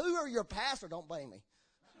boss or who, or your pastor. Don't blame me.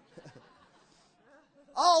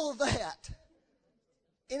 All of that.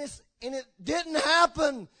 And it didn't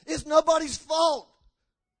happen. It's nobody's fault.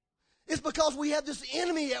 It's because we have this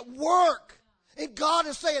enemy at work. And God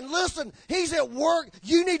is saying, listen, he's at work.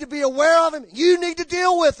 You need to be aware of him. You need to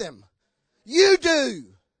deal with him. You do.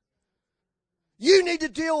 You need to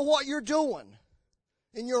deal with what you're doing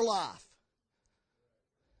in your life.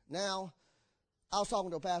 Now, I was talking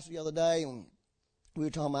to a pastor the other day, and we were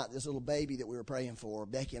talking about this little baby that we were praying for.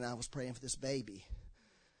 Becky and I was praying for this baby.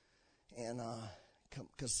 And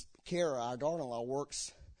because Kara, our daughter-in-law,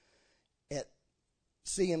 works at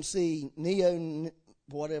CMC neonatal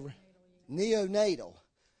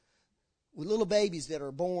with little babies that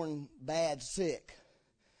are born bad, sick.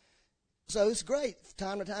 So it's great. From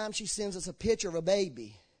time to time, she sends us a picture of a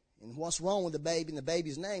baby and what's wrong with the baby and the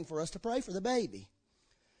baby's name for us to pray for the baby.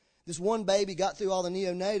 This one baby got through all the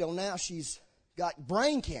neonatal. Now she's got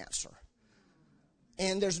brain cancer.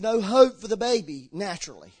 And there's no hope for the baby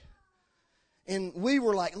naturally. And we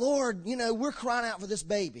were like, Lord, we're crying out for this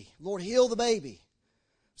baby. Lord, heal the baby.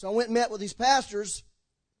 So I went and met with these pastors,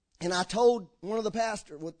 and I told one of the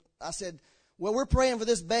pastors, I said, well, we're praying for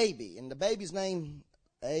this baby. And the baby's name,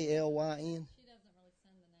 Alyn. She doesn't really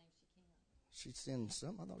send the name she can. She sends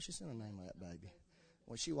something. I thought she sent a name of that baby.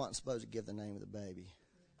 Well, she wasn't supposed to give the name of the baby.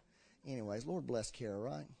 Anyways, Lord bless Kara,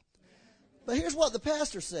 right? But here's what the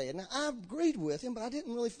pastor said. Now, I agreed with him, but I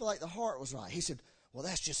didn't really feel like the heart was right. He said, well,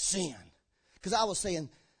 that's just sin. Because I was saying,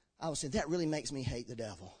 that really makes me hate the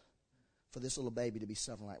devil for this little baby to be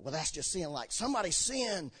suffering like, well, that's just sin. Like somebody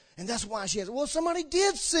sinned, and that's why she has it. Well, somebody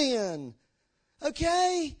did sin.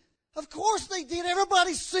 Okay? Of course they did.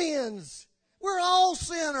 Everybody sins. We're all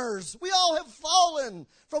sinners. We all have fallen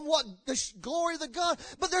from the glory of the God.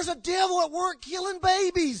 But there's a devil at work killing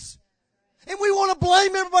babies. And we want to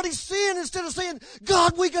blame everybody's sin instead of saying,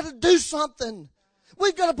 God, we got to do something.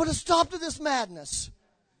 We've got to put a stop to this madness.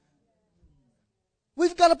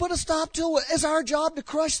 We've got to put a stop to it. It's our job to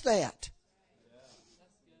crush that.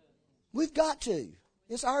 We've got to.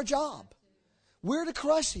 It's our job. We're to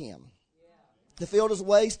crush him. The field is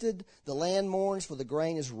wasted. The land mourns, for the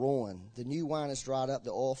grain is ruined. The new wine is dried up.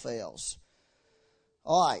 The oil fails.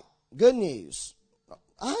 All right. Good news.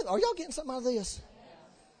 Are y'all getting something out of this?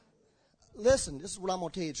 Listen, this is what I'm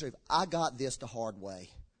going to tell you the truth. I got this the hard way.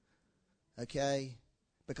 Okay?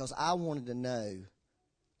 Because I wanted to know,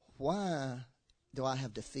 why do I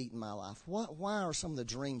have defeat in my life? Why are some of the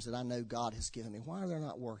dreams that I know God has given me, why are they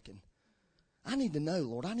not working? I need to know,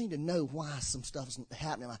 Lord. I need to know why some stuff is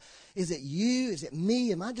happening. Is it you? Is it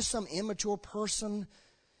me? Am I just some immature person?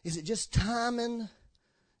 Is it just timing?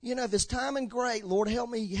 If it's timing, great. Lord,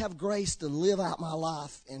 help me have grace to live out my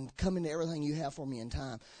life and come into everything you have for me in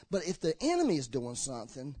time. But if the enemy is doing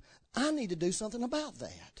something, I need to do something about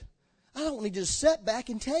that. I don't need to just sit back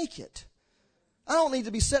and take it. I don't need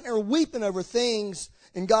to be sitting there weeping over things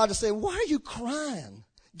and God to say, why are you crying?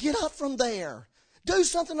 Get up from there. Do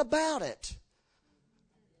something about it.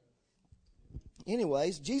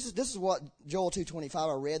 Anyways, Jesus, this is what Joel 2:25,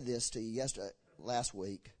 I read this to you yesterday.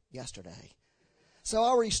 So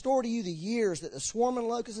I'll restore to you the years that the swarming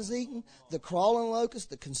locust has eaten, the crawling locust,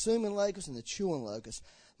 the consuming locust, and the chewing locust.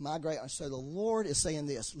 So the Lord is saying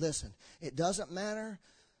this. Listen, it doesn't matter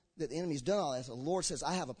that the enemy's done all that. The Lord says,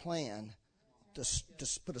 I have a plan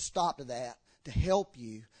to put a stop to that, to help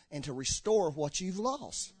you, and to restore what you've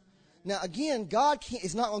lost. Now, again, God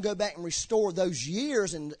is not going to go back and restore those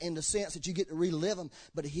years in the sense that you get to relive them,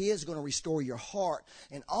 but He is going to restore your heart.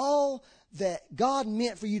 And all that God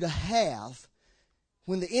meant for you to have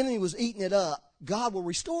when the enemy was eating it up, God will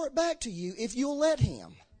restore it back to you if you'll let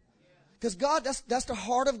Him. Because God, that's the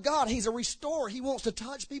heart of God. He's a restorer. He wants to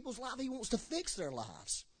touch people's lives. He wants to fix their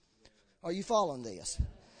lives. Are you following this?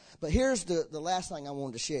 But here's the last thing I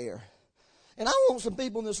wanted to share. And I want some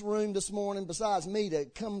people in this room this morning, besides me, to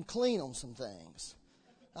come clean on some things.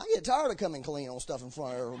 I get tired of coming clean on stuff in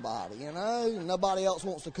front of everybody, you know. Nobody else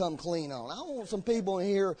wants to come clean on. I want some people in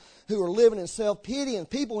here who are living in self-pity and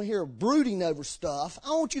people in here brooding over stuff.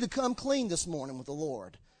 I want you to come clean this morning with the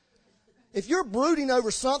Lord. If you're brooding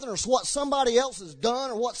over something or what somebody else has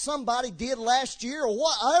done or what somebody did last year or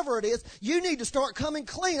whatever it is, you need to start coming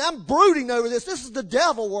clean. I'm brooding over this. This is the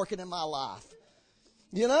devil working in my life.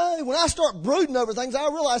 You know, when I start brooding over things, I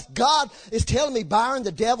realize God is telling me, Byron,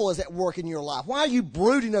 the devil is at work in your life. Why are you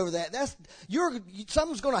brooding over that?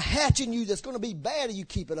 Something's going to hatch in you that's going to be bad if you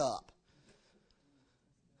keep it up.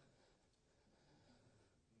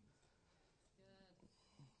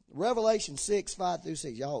 Revelation 6, 5 through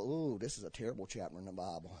 6. Y'all, this is a terrible chapter in the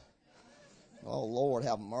Bible. Oh, Lord,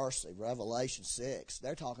 have mercy. Revelation 6.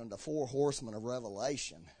 They're talking the 4 horsemen of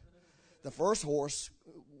Revelation. The first horse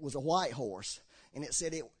was a white horse. And it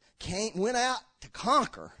said it went out to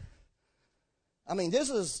conquer. I mean, this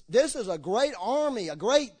is a great army, a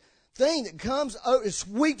great thing that comes, it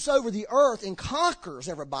sweeps over the earth and conquers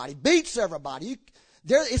everybody, beats everybody.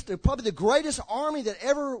 It's probably the greatest army that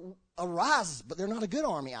ever arises, but they're not a good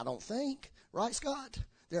army, I don't think. Right, Scott?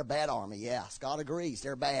 They're a bad army, yeah. Scott agrees,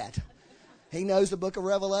 they're bad. He knows the book of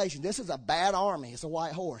Revelation. This is a bad army. It's a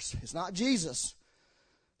white horse. It's not Jesus.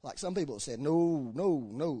 Like some people have said,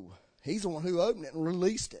 no. He's the one who opened it and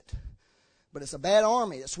released it. But it's a bad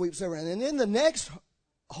army that sweeps over. And then the next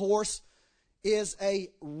horse is a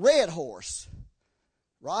red horse,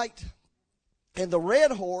 right? And the red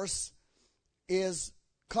horse is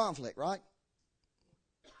conflict, right?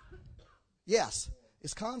 Yes,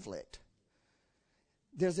 it's conflict.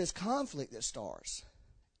 There's this conflict that starts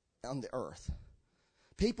on the earth.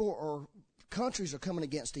 Countries are coming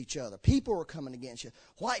against each other. People are coming against you.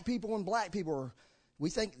 White people and black people we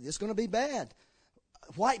think it's going to be bad.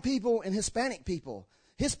 White people and Hispanic people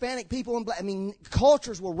and black,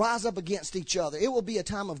 cultures will rise up against each other. It will be a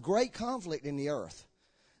time of great conflict in the earth.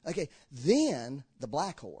 Okay, then the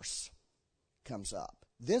black horse comes up.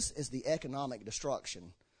 This is the economic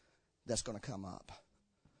destruction that's going to come up.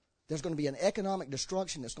 There's going to be an economic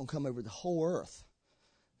destruction that's going to come over the whole earth.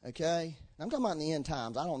 Okay? I'm talking about in the end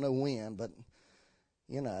times. I don't know when, but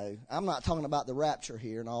you know, I'm not talking about the rapture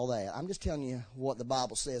here and all that. I'm just telling you what the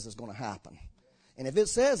Bible says is going to happen. And if it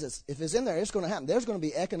says if it's in there, it's going to happen. There's going to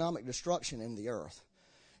be economic destruction in the earth.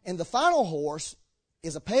 And the final horse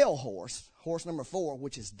is a pale horse, horse number 4,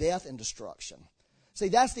 which is death and destruction. See,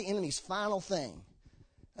 that's the enemy's final thing.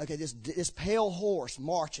 Okay, this pale horse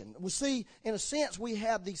marching. Well, see, in a sense, we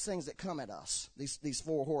have these things that come at us, these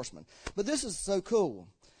 4 horsemen. But this is so cool.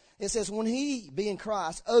 It says, when he, being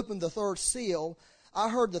Christ, opened the 3rd seal, I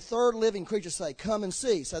heard the 3rd living creature say, come and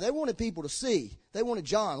see. So they wanted people to see. They wanted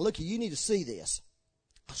John, look, you need to see this.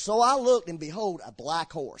 So I looked, and behold, a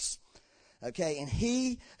black horse. Okay, and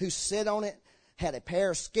he who sat on it had a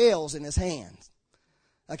pair of scales in his hands.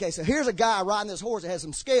 Okay, so here's a guy riding this horse that has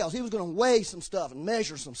some scales. He was going to weigh some stuff and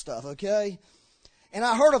measure some stuff, okay? And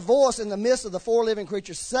I heard a voice in the midst of the 4 living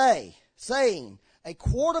creatures saying, a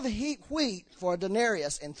quart of wheat for a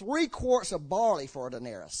denarius and 3 quarts of barley for a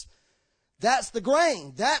denarius. That's the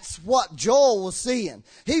grain. That's what Joel was seeing.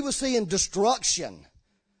 He was seeing destruction.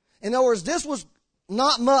 In other words, this was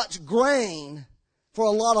not much grain for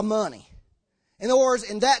a lot of money. In other words,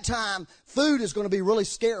 in that time, food is going to be really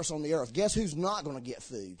scarce on the earth. Guess who's not going to get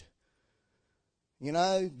food? You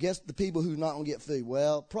know, guess the people who's not going to get food.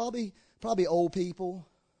 Well, probably old people.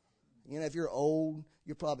 You know, if you're old,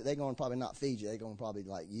 they're going to probably not feed you. They're going to probably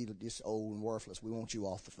like, you're just old and worthless. We want you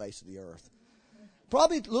off the face of the earth.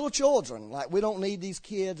 Probably little children, like we don't need these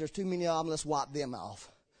kids. There's too many of them. Let's wipe them off.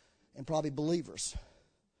 And probably believers,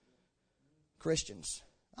 Christians.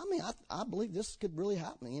 I believe this could really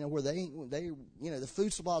happen. You know, where the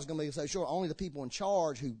food supply is going to be so short. Only the people in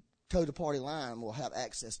charge who toe the party line will have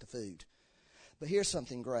access to food. But here's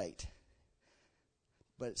something great.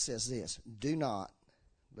 But it says this: do not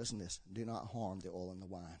harm the oil and the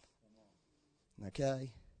wine.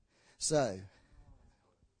 Okay, so.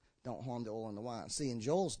 Don't harm the oil and the wine. See, in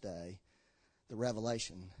Joel's day, the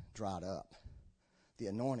revelation dried up. The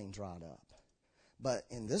anointing dried up. But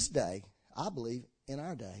in this day, I believe in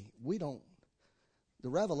our day, the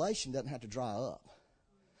revelation doesn't have to dry up.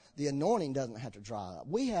 The anointing doesn't have to dry up.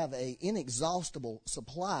 We have an inexhaustible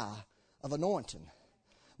supply of anointing.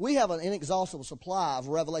 We have an inexhaustible supply of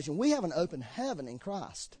revelation. We have an open heaven in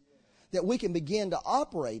Christ that we can begin to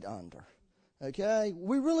operate under. Okay?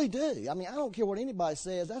 We really do. I mean, I don't care what anybody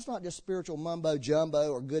says. That's not just spiritual mumbo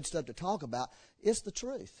jumbo or good stuff to talk about. It's the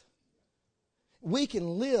truth. We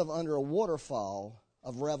can live under a waterfall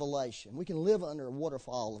of revelation. We can live under a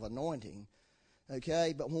waterfall of anointing.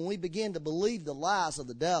 Okay? But when we begin to believe the lies of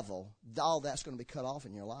the devil, all that's going to be cut off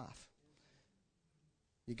in your life.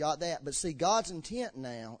 You got that? But see, God's intent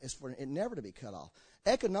now is for it never to be cut off.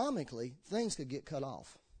 Economically, things could get cut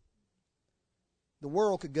off. The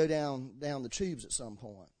world could go down the tubes at some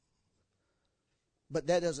point. But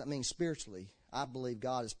that doesn't mean spiritually. I believe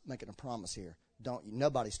God is making a promise here.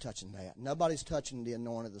 Nobody's touching that. Nobody's touching the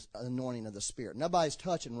anointing of the Spirit. Nobody's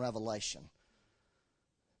touching revelation.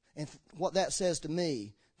 And what that says to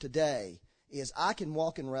me today is I can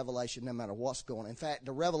walk in revelation no matter what's going on. In fact,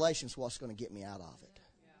 the revelation is what's going to get me out of it.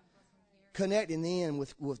 Connecting in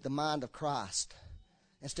with the mind of Christ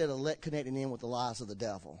instead of connecting in with the lies of the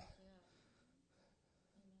devil.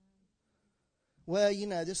 Well,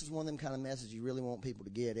 this is one of them kind of messages you really want people to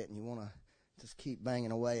get it, and you want to just keep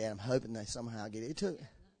banging away at them, hoping they somehow get it.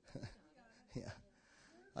 Yeah.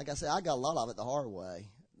 Like I said, I got a lot of it the hard way.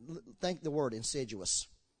 Think the word insidious.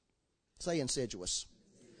 Say insidious.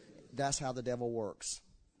 That's how the devil works.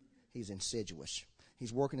 He's insidious.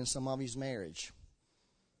 He's working in some of you's marriage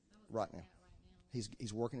right now.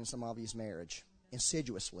 He's working in some of you's marriage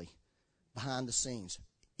insidiously, behind the scenes,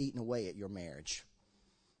 eating away at your marriage.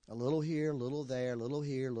 A little here, a little there, a little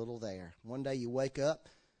here, a little there. One day you wake up.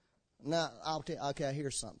 Now, I'll tell you, okay,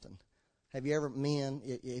 here's something. Have you ever been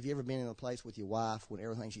in a place with your wife when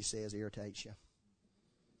everything she says irritates you?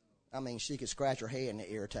 I mean, she could scratch her head and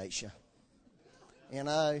it irritates you.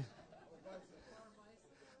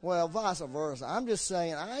 Well, vice versa. I'm just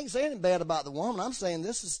saying, I ain't saying bad about the woman. I'm saying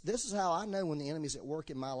this is how I know when the enemy's at work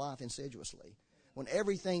in my life insidiously. When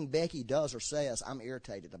everything Becky does or says, I'm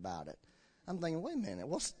irritated about it. I'm thinking, wait a minute,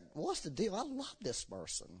 what's the deal? I love this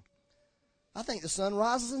person. I think the sun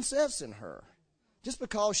rises and sets in her. Just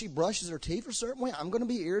because she brushes her teeth a certain way, I'm going to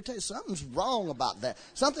be irritated. Something's wrong about that.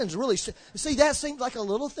 Something's really... See, that seems like a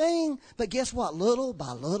little thing, but guess what? Little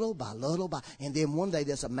by little by little by... And then one day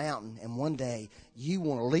there's a mountain, and one day you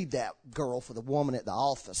want to leave that girl for the woman at the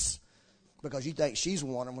office because you think she's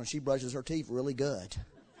wondering when she brushes her teeth really good.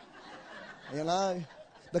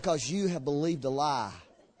 Because you have believed a lie.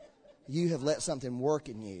 You have let something work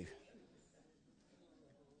in you.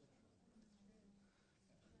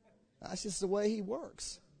 That's just the way he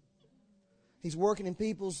works. He's working in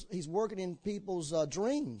people's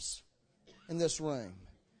dreams in this room.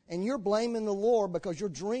 And you're blaming the Lord because your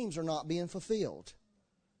dreams are not being fulfilled.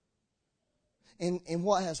 And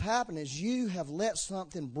what has happened is you have let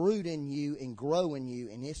something brood in you and grow in you,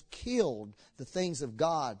 and it's killed the things of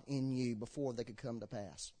God in you before they could come to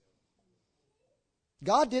pass.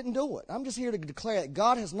 God didn't do it. I'm just here to declare that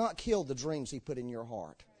God has not killed the dreams He put in your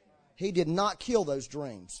heart. He did not kill those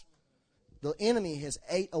dreams. The enemy has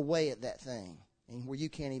ate away at that thing, and where you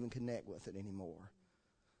can't even connect with it anymore.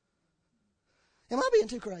 Am I being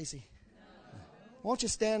too crazy? No. Won't you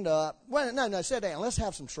stand up? Well, no, sit down. Let's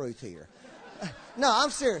have some truth here. No, I'm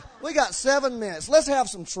serious. We got 7 minutes. Let's have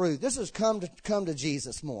some truth. This is come to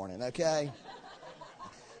Jesus morning, okay?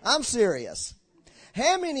 I'm serious.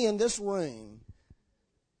 How many in this room?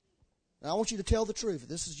 Now, I want you to tell the truth. If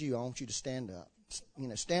this is you, I want you to stand up.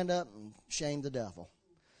 Stand up and shame the devil.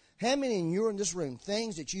 How many in you in this room,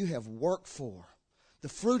 things that you have worked for, the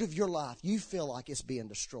fruit of your life, you feel like it's being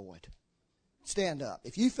destroyed? Stand up.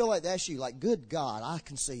 If you feel like that's you, like, good God, I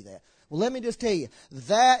can see that. Well, let me just tell you,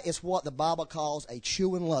 that is what the Bible calls a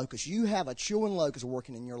chewing locust. You have a chewing locust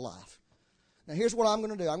working in your life. Now, here's what I'm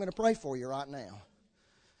going to do. I'm going to pray for you right now.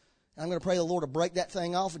 I'm going to pray the Lord to break that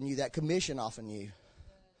thing off in you, that commission off in you,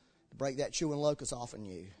 to break that chewing locust off in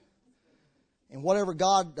you. And whatever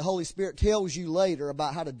God, the Holy Spirit, tells you later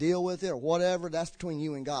about how to deal with it or whatever, that's between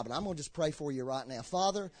you and God. But I'm going to just pray for you right now.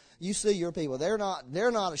 Father, you see your people. They're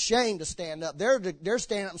not ashamed to stand up. They're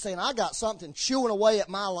standing up and saying, I got something chewing away at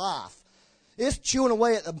my life. It's chewing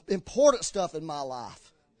away at the important stuff in my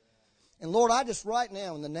life. And Lord, I just right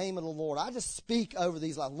now, in the name of the Lord, I just speak over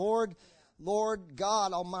these lives. Lord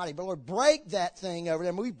God Almighty, but Lord, break that thing over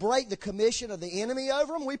them. We break the commission of the enemy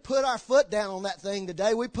over them. We put our foot down on that thing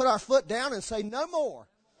today. We put our foot down and say, no more.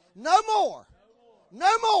 No more.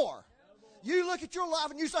 No more. You look at your life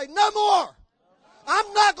and you say, no more.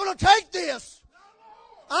 I'm not going to take this.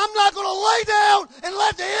 I'm not going to lay down and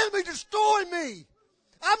let the enemy destroy me.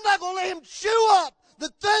 I'm not going to let him chew up the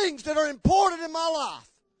things that are important in my life.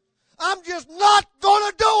 I'm just not going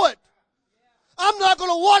to do it. I'm not going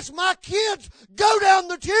to watch my kids go down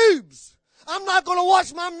the tubes. I'm not going to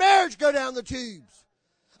watch my marriage go down the tubes.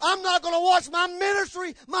 I'm not going to watch my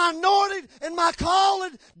ministry, my anointing, and my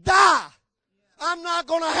calling die. I'm not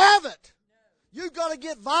going to have it. You've got to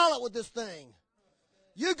get violent with this thing.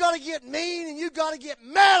 You've got to get mean and you've got to get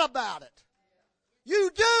mad about it. You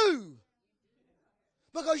do.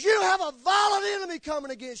 Because you have a violent enemy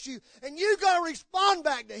coming against you and you've got to respond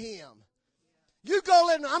back to him. You've got to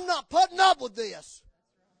let him, I'm not putting up with this.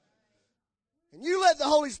 And you let the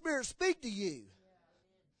Holy Spirit speak to you.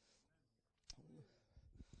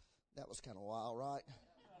 That was kind of wild, right?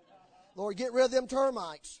 Lord, get rid of them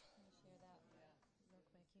termites.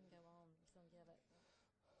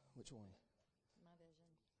 Which one?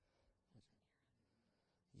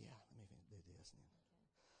 Yeah, let me do this now.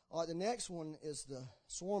 All right, the next one is the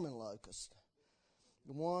swarming locust.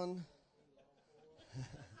 The one...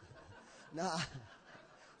 Nah,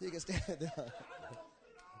 you can stand there.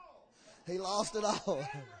 He lost it all. I lost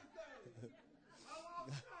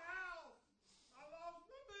my house. I lost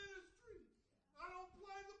my ministry. I don't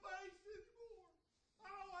play the bass anymore. I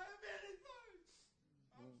don't have anything.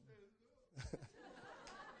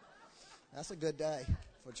 That's a good day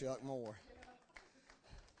for Chuck Moore.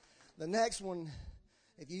 The next one,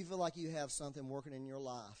 if you feel like you have something working in your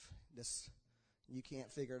life, you can't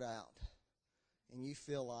figure it out, and you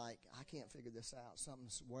feel like, I can't figure this out,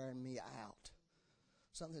 something's wearing me out,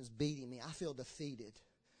 something's beating me, I feel defeated.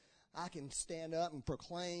 I can stand up and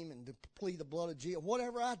proclaim and plead the blood of Jesus.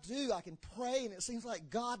 Whatever I do, I can pray, and it seems like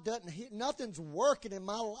God doesn't hit, nothing's working in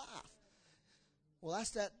my life. Well,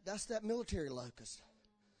 that's that military locust.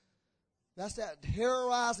 That's that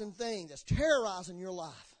terrorizing thing that's terrorizing your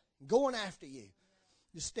life, going after you.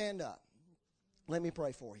 Just stand up. Let me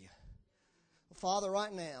pray for you. Father,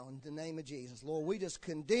 right now, in the name of Jesus, Lord, we just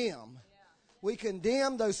condemn. We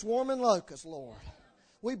condemn those swarming locusts, Lord.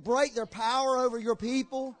 We break their power over your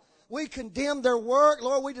people. We condemn their work.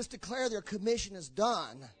 Lord, we just declare their commission is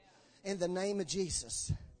done in the name of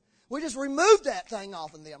Jesus. We just remove that thing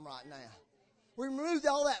off of them right now. We remove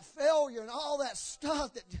all that failure and all that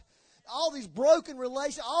stuff, all these broken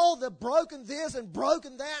relations, all the broken this and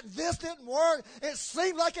broken that. This didn't work. It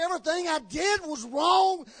seemed like everything I did was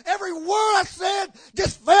wrong. Every word I said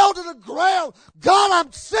just fell to the ground. God,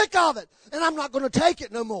 I'm sick of it, and I'm not going to take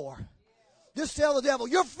it no more. Just tell the devil,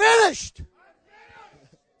 you're finished.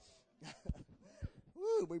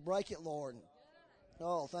 Woo, we break it, Lord.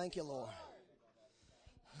 Oh, thank you, Lord.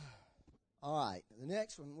 All right, the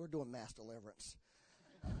next one, we're doing mass deliverance.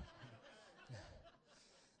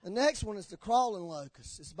 The next one is the crawling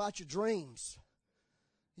locust. It's about your dreams.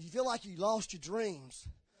 You feel like you lost your dreams.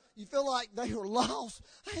 You feel like they were lost.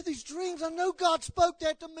 I had these dreams. I know God spoke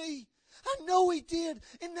that to me. I know He did.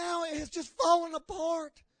 And now it has just fallen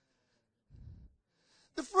apart.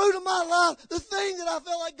 The fruit of my life, the thing that I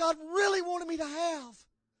felt like God really wanted me to have,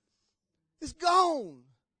 is gone.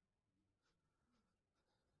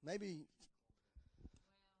 Maybe,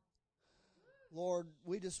 Lord,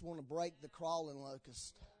 we just want to break the crawling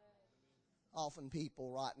locust off in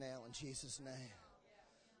people right now in Jesus' name.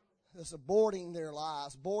 That's aborting their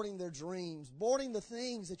lives, aborting their dreams, aborting the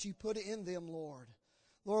things that you put in them, Lord.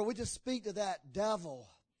 Lord, we just speak to that devil.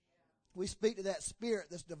 We speak to that spirit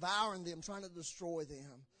that's devouring them, trying to destroy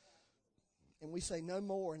them. And we say no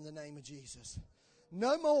more in the name of Jesus.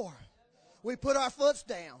 No more. We put our foots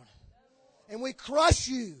down and we crush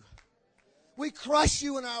you. We crush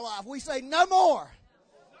you in our life. We say no more.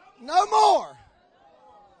 No more.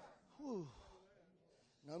 Whew.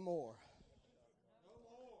 No more.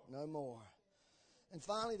 No more. And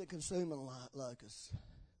finally, the consuming locust.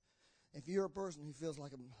 If you're a person who feels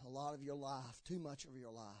like a lot of your life, too much of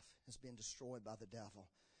your life has been destroyed by the devil,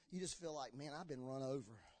 you just feel like, man, I've been run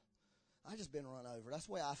over. I've just been run over. That's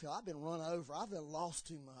the way I feel. I've been run over. I've been lost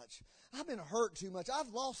too much. I've been hurt too much. I've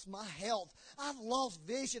lost my health. I've lost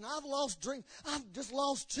vision. I've lost dreams. I've just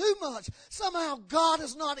lost too much. Somehow God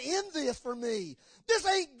is not in this for me. This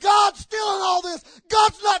ain't God stealing all this.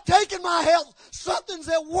 God's not taking my health. Something's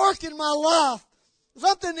at work in my life.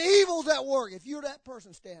 Something evil's at work. If you're that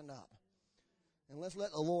person, stand up. And let's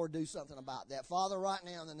let the Lord do something about that. Father, right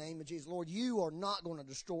now in the name of Jesus, Lord, you are not going to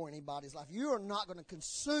destroy anybody's life. You are not going to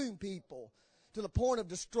consume people to the point of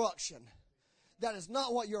destruction. That is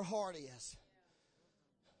not what your heart is.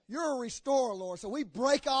 You're a restorer, Lord. So we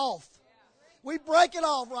break off. We break it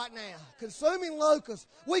off right now. Consuming locusts.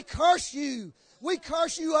 We curse you. We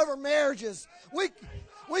curse you over marriages. We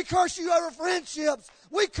We curse you over friendships.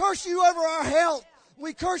 We curse you over our health.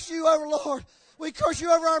 We curse you over, Lord. We curse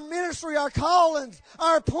you over our ministry, our callings,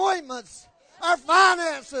 our appointments, our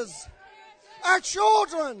finances, our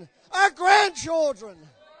children, our grandchildren,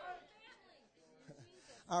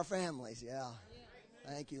 our families, yeah.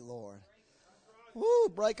 Thank you, Lord. Woo,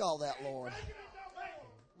 break all that, Lord.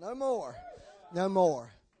 No more. No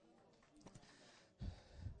more.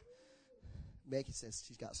 Becky says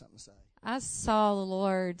she's got something to say. I saw the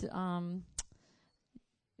Lord, it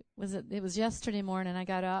was yesterday morning I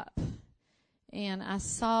got up. And I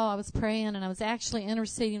was praying, and I was actually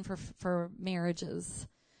interceding for marriages.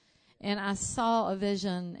 And I saw a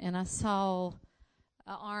vision, and I saw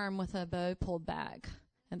an arm with a bow pulled back,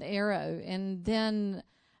 an arrow. And then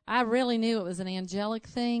I really knew it was an angelic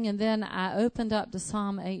thing. And then I opened up to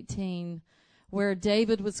Psalm 18, where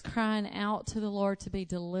David was crying out to the Lord to be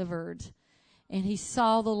delivered. And he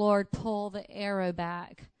saw the Lord pull the arrow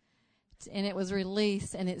back, and it was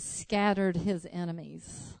released, and it scattered his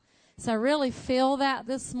enemies. So I really feel that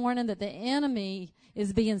this morning, that the enemy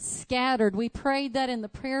is being scattered. We prayed that in the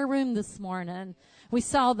prayer room this morning. We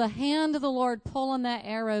saw the hand of the Lord pulling that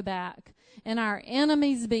arrow back and our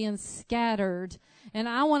enemies being scattered. And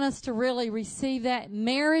I want us to really receive that.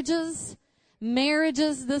 Marriages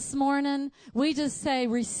this morning, we just say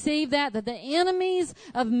receive that the enemies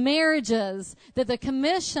of marriages, that the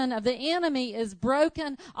commission of the enemy is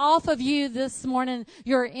broken off of you this morning.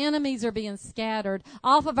 Your enemies are being scattered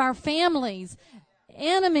off of our families.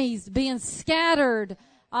 Enemies being scattered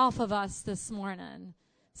off of us this morning.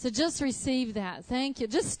 So just receive that. Thank you.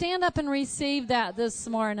 Just stand up and receive that this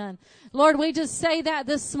morning. Lord, we just say that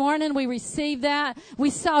this morning. We receive that. We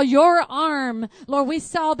saw your arm. Lord, we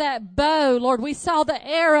saw that bow. Lord, we saw the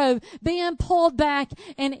arrow being pulled back,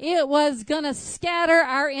 and it was going to scatter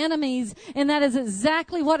our enemies. And that is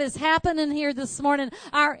exactly what is happening here this morning.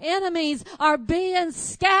 Our enemies are being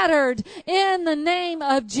scattered in the name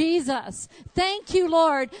of Jesus. Thank you,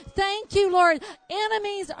 Lord. Thank you, Lord.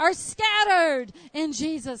 Enemies are scattered in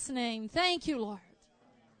Jesus' name. Thank you, Lord.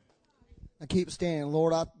 I keep standing.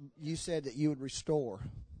 Lord, you said that you would restore.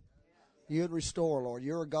 You would restore, Lord.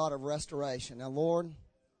 You're a God of restoration. Now, Lord,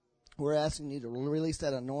 we're asking you to release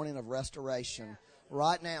that anointing of restoration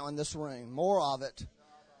right now in this room. More of it.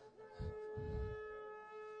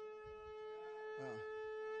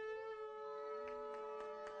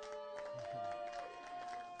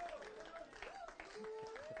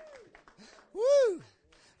 Woo!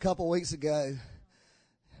 A couple weeks ago,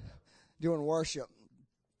 during worship,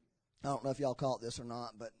 I don't know if y'all caught this or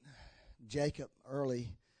not, but Jacob Early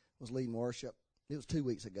was leading worship. It was 2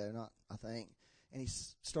 weeks ago, I think. And he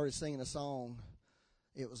started singing a song.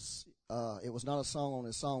 It was not a song on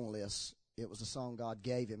his song list. It was a song God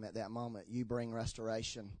gave him at that moment. You bring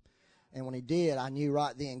restoration. And when he did, I knew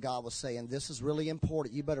right then God was saying, this is really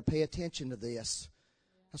important. You better pay attention to this.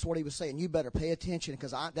 That's what he was saying. You better pay attention,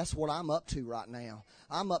 because that's what I'm up to right now.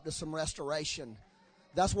 I'm up to some restoration.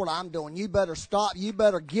 That's what I'm doing. You better stop. You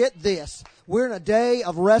better get this. We're in a day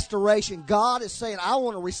of restoration. God is saying, I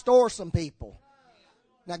want to restore some people.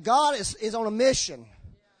 Now, God is on a mission.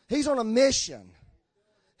 He's on a mission.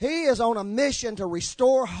 He is on a mission to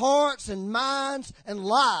restore hearts and minds and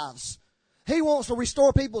lives. He wants to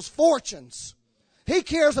restore people's fortunes. He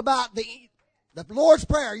cares about the Lord's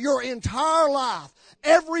Prayer, your entire life.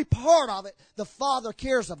 Every part of it, the Father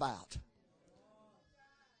cares about.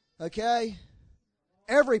 Okay?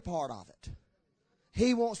 Every part of it.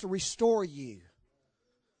 He wants to restore you.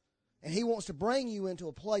 And He wants to bring you into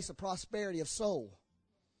a place of prosperity of soul,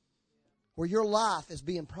 where your life is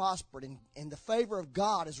being prospered and the favor of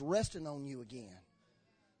God is resting on you again.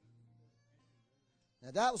 Now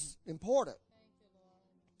that was important.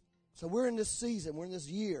 So we're in this season, we're in this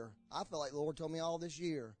year. I feel like the Lord told me all this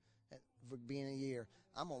year, for being a year,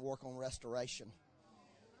 I'm going to work on restoration.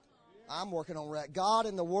 I'm working on God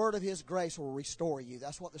in the word of His grace will restore you.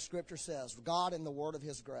 That's what the Scripture says. God in the word of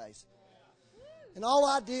His grace. And all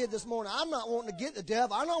I did this morning, I'm not wanting to get the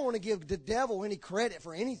devil. I don't want to give the devil any credit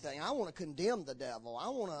for anything. I want to condemn the devil. I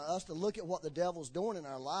want us to look at what the devil's doing in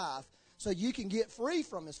our life so you can get free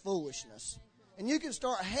from his foolishness. And you can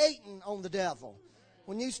start hating on the devil.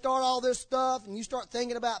 When you start all this stuff and you start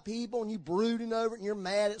thinking about people and you brooding over it and you're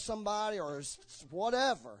mad at somebody or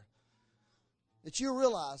whatever, that you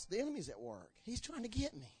realize the enemy's at work. He's trying to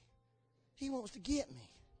get me. He wants to get me.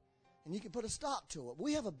 And you can put a stop to it.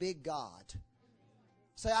 We have a big God.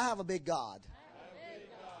 Say, I have a big God.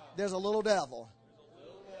 There's a little devil.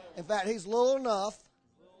 In fact, he's little enough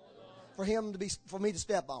for me to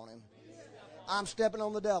step on him. I'm stepping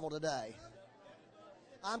on the devil today.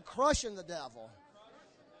 I'm crushing the devil.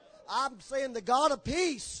 I'm saying the God of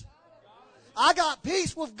peace. I got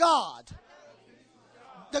peace with God.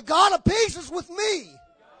 The God of peace is with me.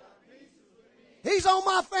 He's on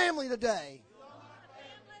my family today.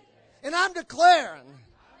 And I'm declaring,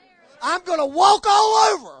 I'm going to walk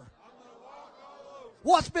all over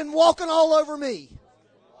what's been walking all over me.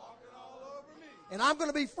 And I'm going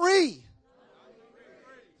to be free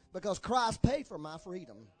because Christ paid for my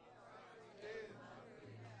freedom.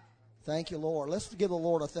 Thank you, Lord. Let's give the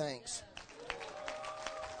Lord a thanks.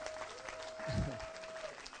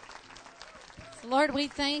 Lord, we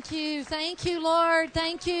thank you. Thank you, Lord.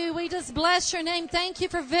 Thank you. We just bless your name. Thank you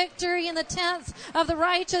for victory in the tents of the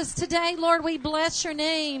righteous today. Lord, we bless your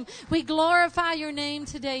name. We glorify your name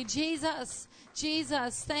today. Jesus,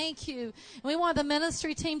 thank you. We want the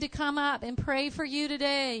ministry team to come up and pray for you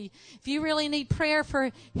today. If you really need prayer for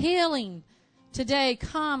healing today,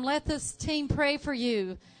 come. Let this team pray for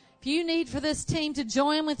you. If you need for this team to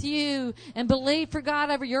join with you and believe for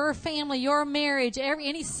God over your family, your marriage,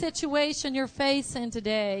 any situation you're facing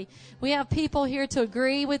today, we have people here to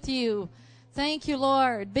agree with you. Thank you,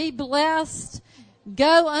 Lord. Be blessed.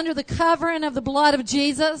 Go under the covering of the blood of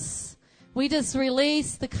Jesus. We just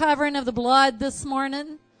released the covering of the blood this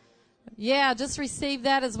morning. Yeah, just receive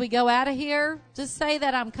that as we go out of here. Just say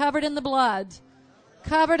that I'm covered in the blood.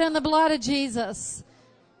 Covered in the blood of Jesus.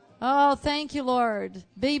 Oh, thank you, Lord.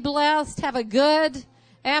 Be blessed. Have a good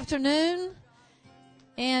afternoon.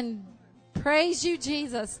 And praise you,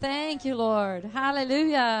 Jesus. Thank you, Lord.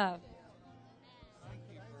 Hallelujah.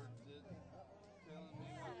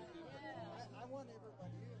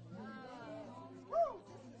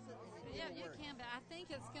 Yeah, you can, but I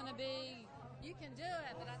think it's going to be, you can do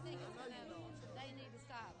it, but I think it's going to, they need to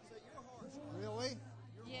stop. Really?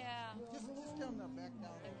 Yeah. Just come back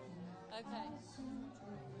down. Okay.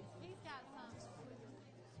 He's got some.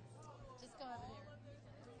 Just go over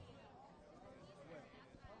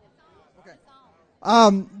here. Okay.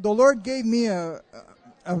 The Lord gave me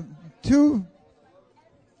two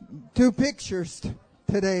pictures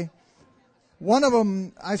today. One of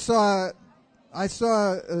them, I saw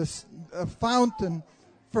a fountain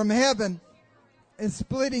from heaven and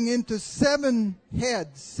splitting into 7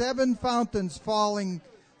 heads, 7 fountains falling,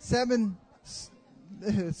 7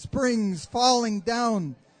 springs falling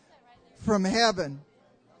down from heaven.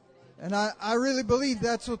 And I really believe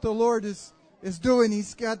that's what the Lord is doing.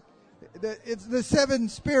 He's got, it's the 7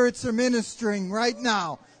 spirits are ministering right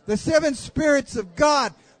now. The 7 spirits of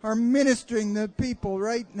God are ministering the people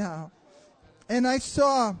right now. And I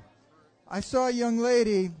saw a young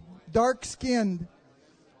lady, dark-skinned,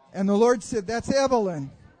 and the Lord said, "That's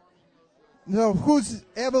Evelyn." No, who's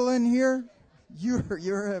Evelyn here?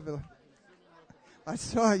 You're Evelyn. I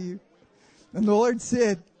saw you. And the Lord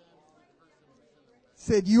said,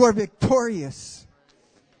 "You are victorious."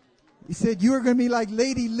 He said, "You are going to be like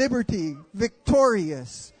Lady Liberty,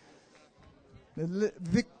 victorious." The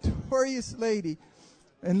victorious lady.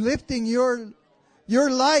 And lifting your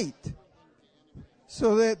light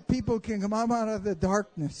so that people can come out of the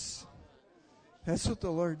darkness. That's what the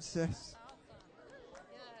Lord says.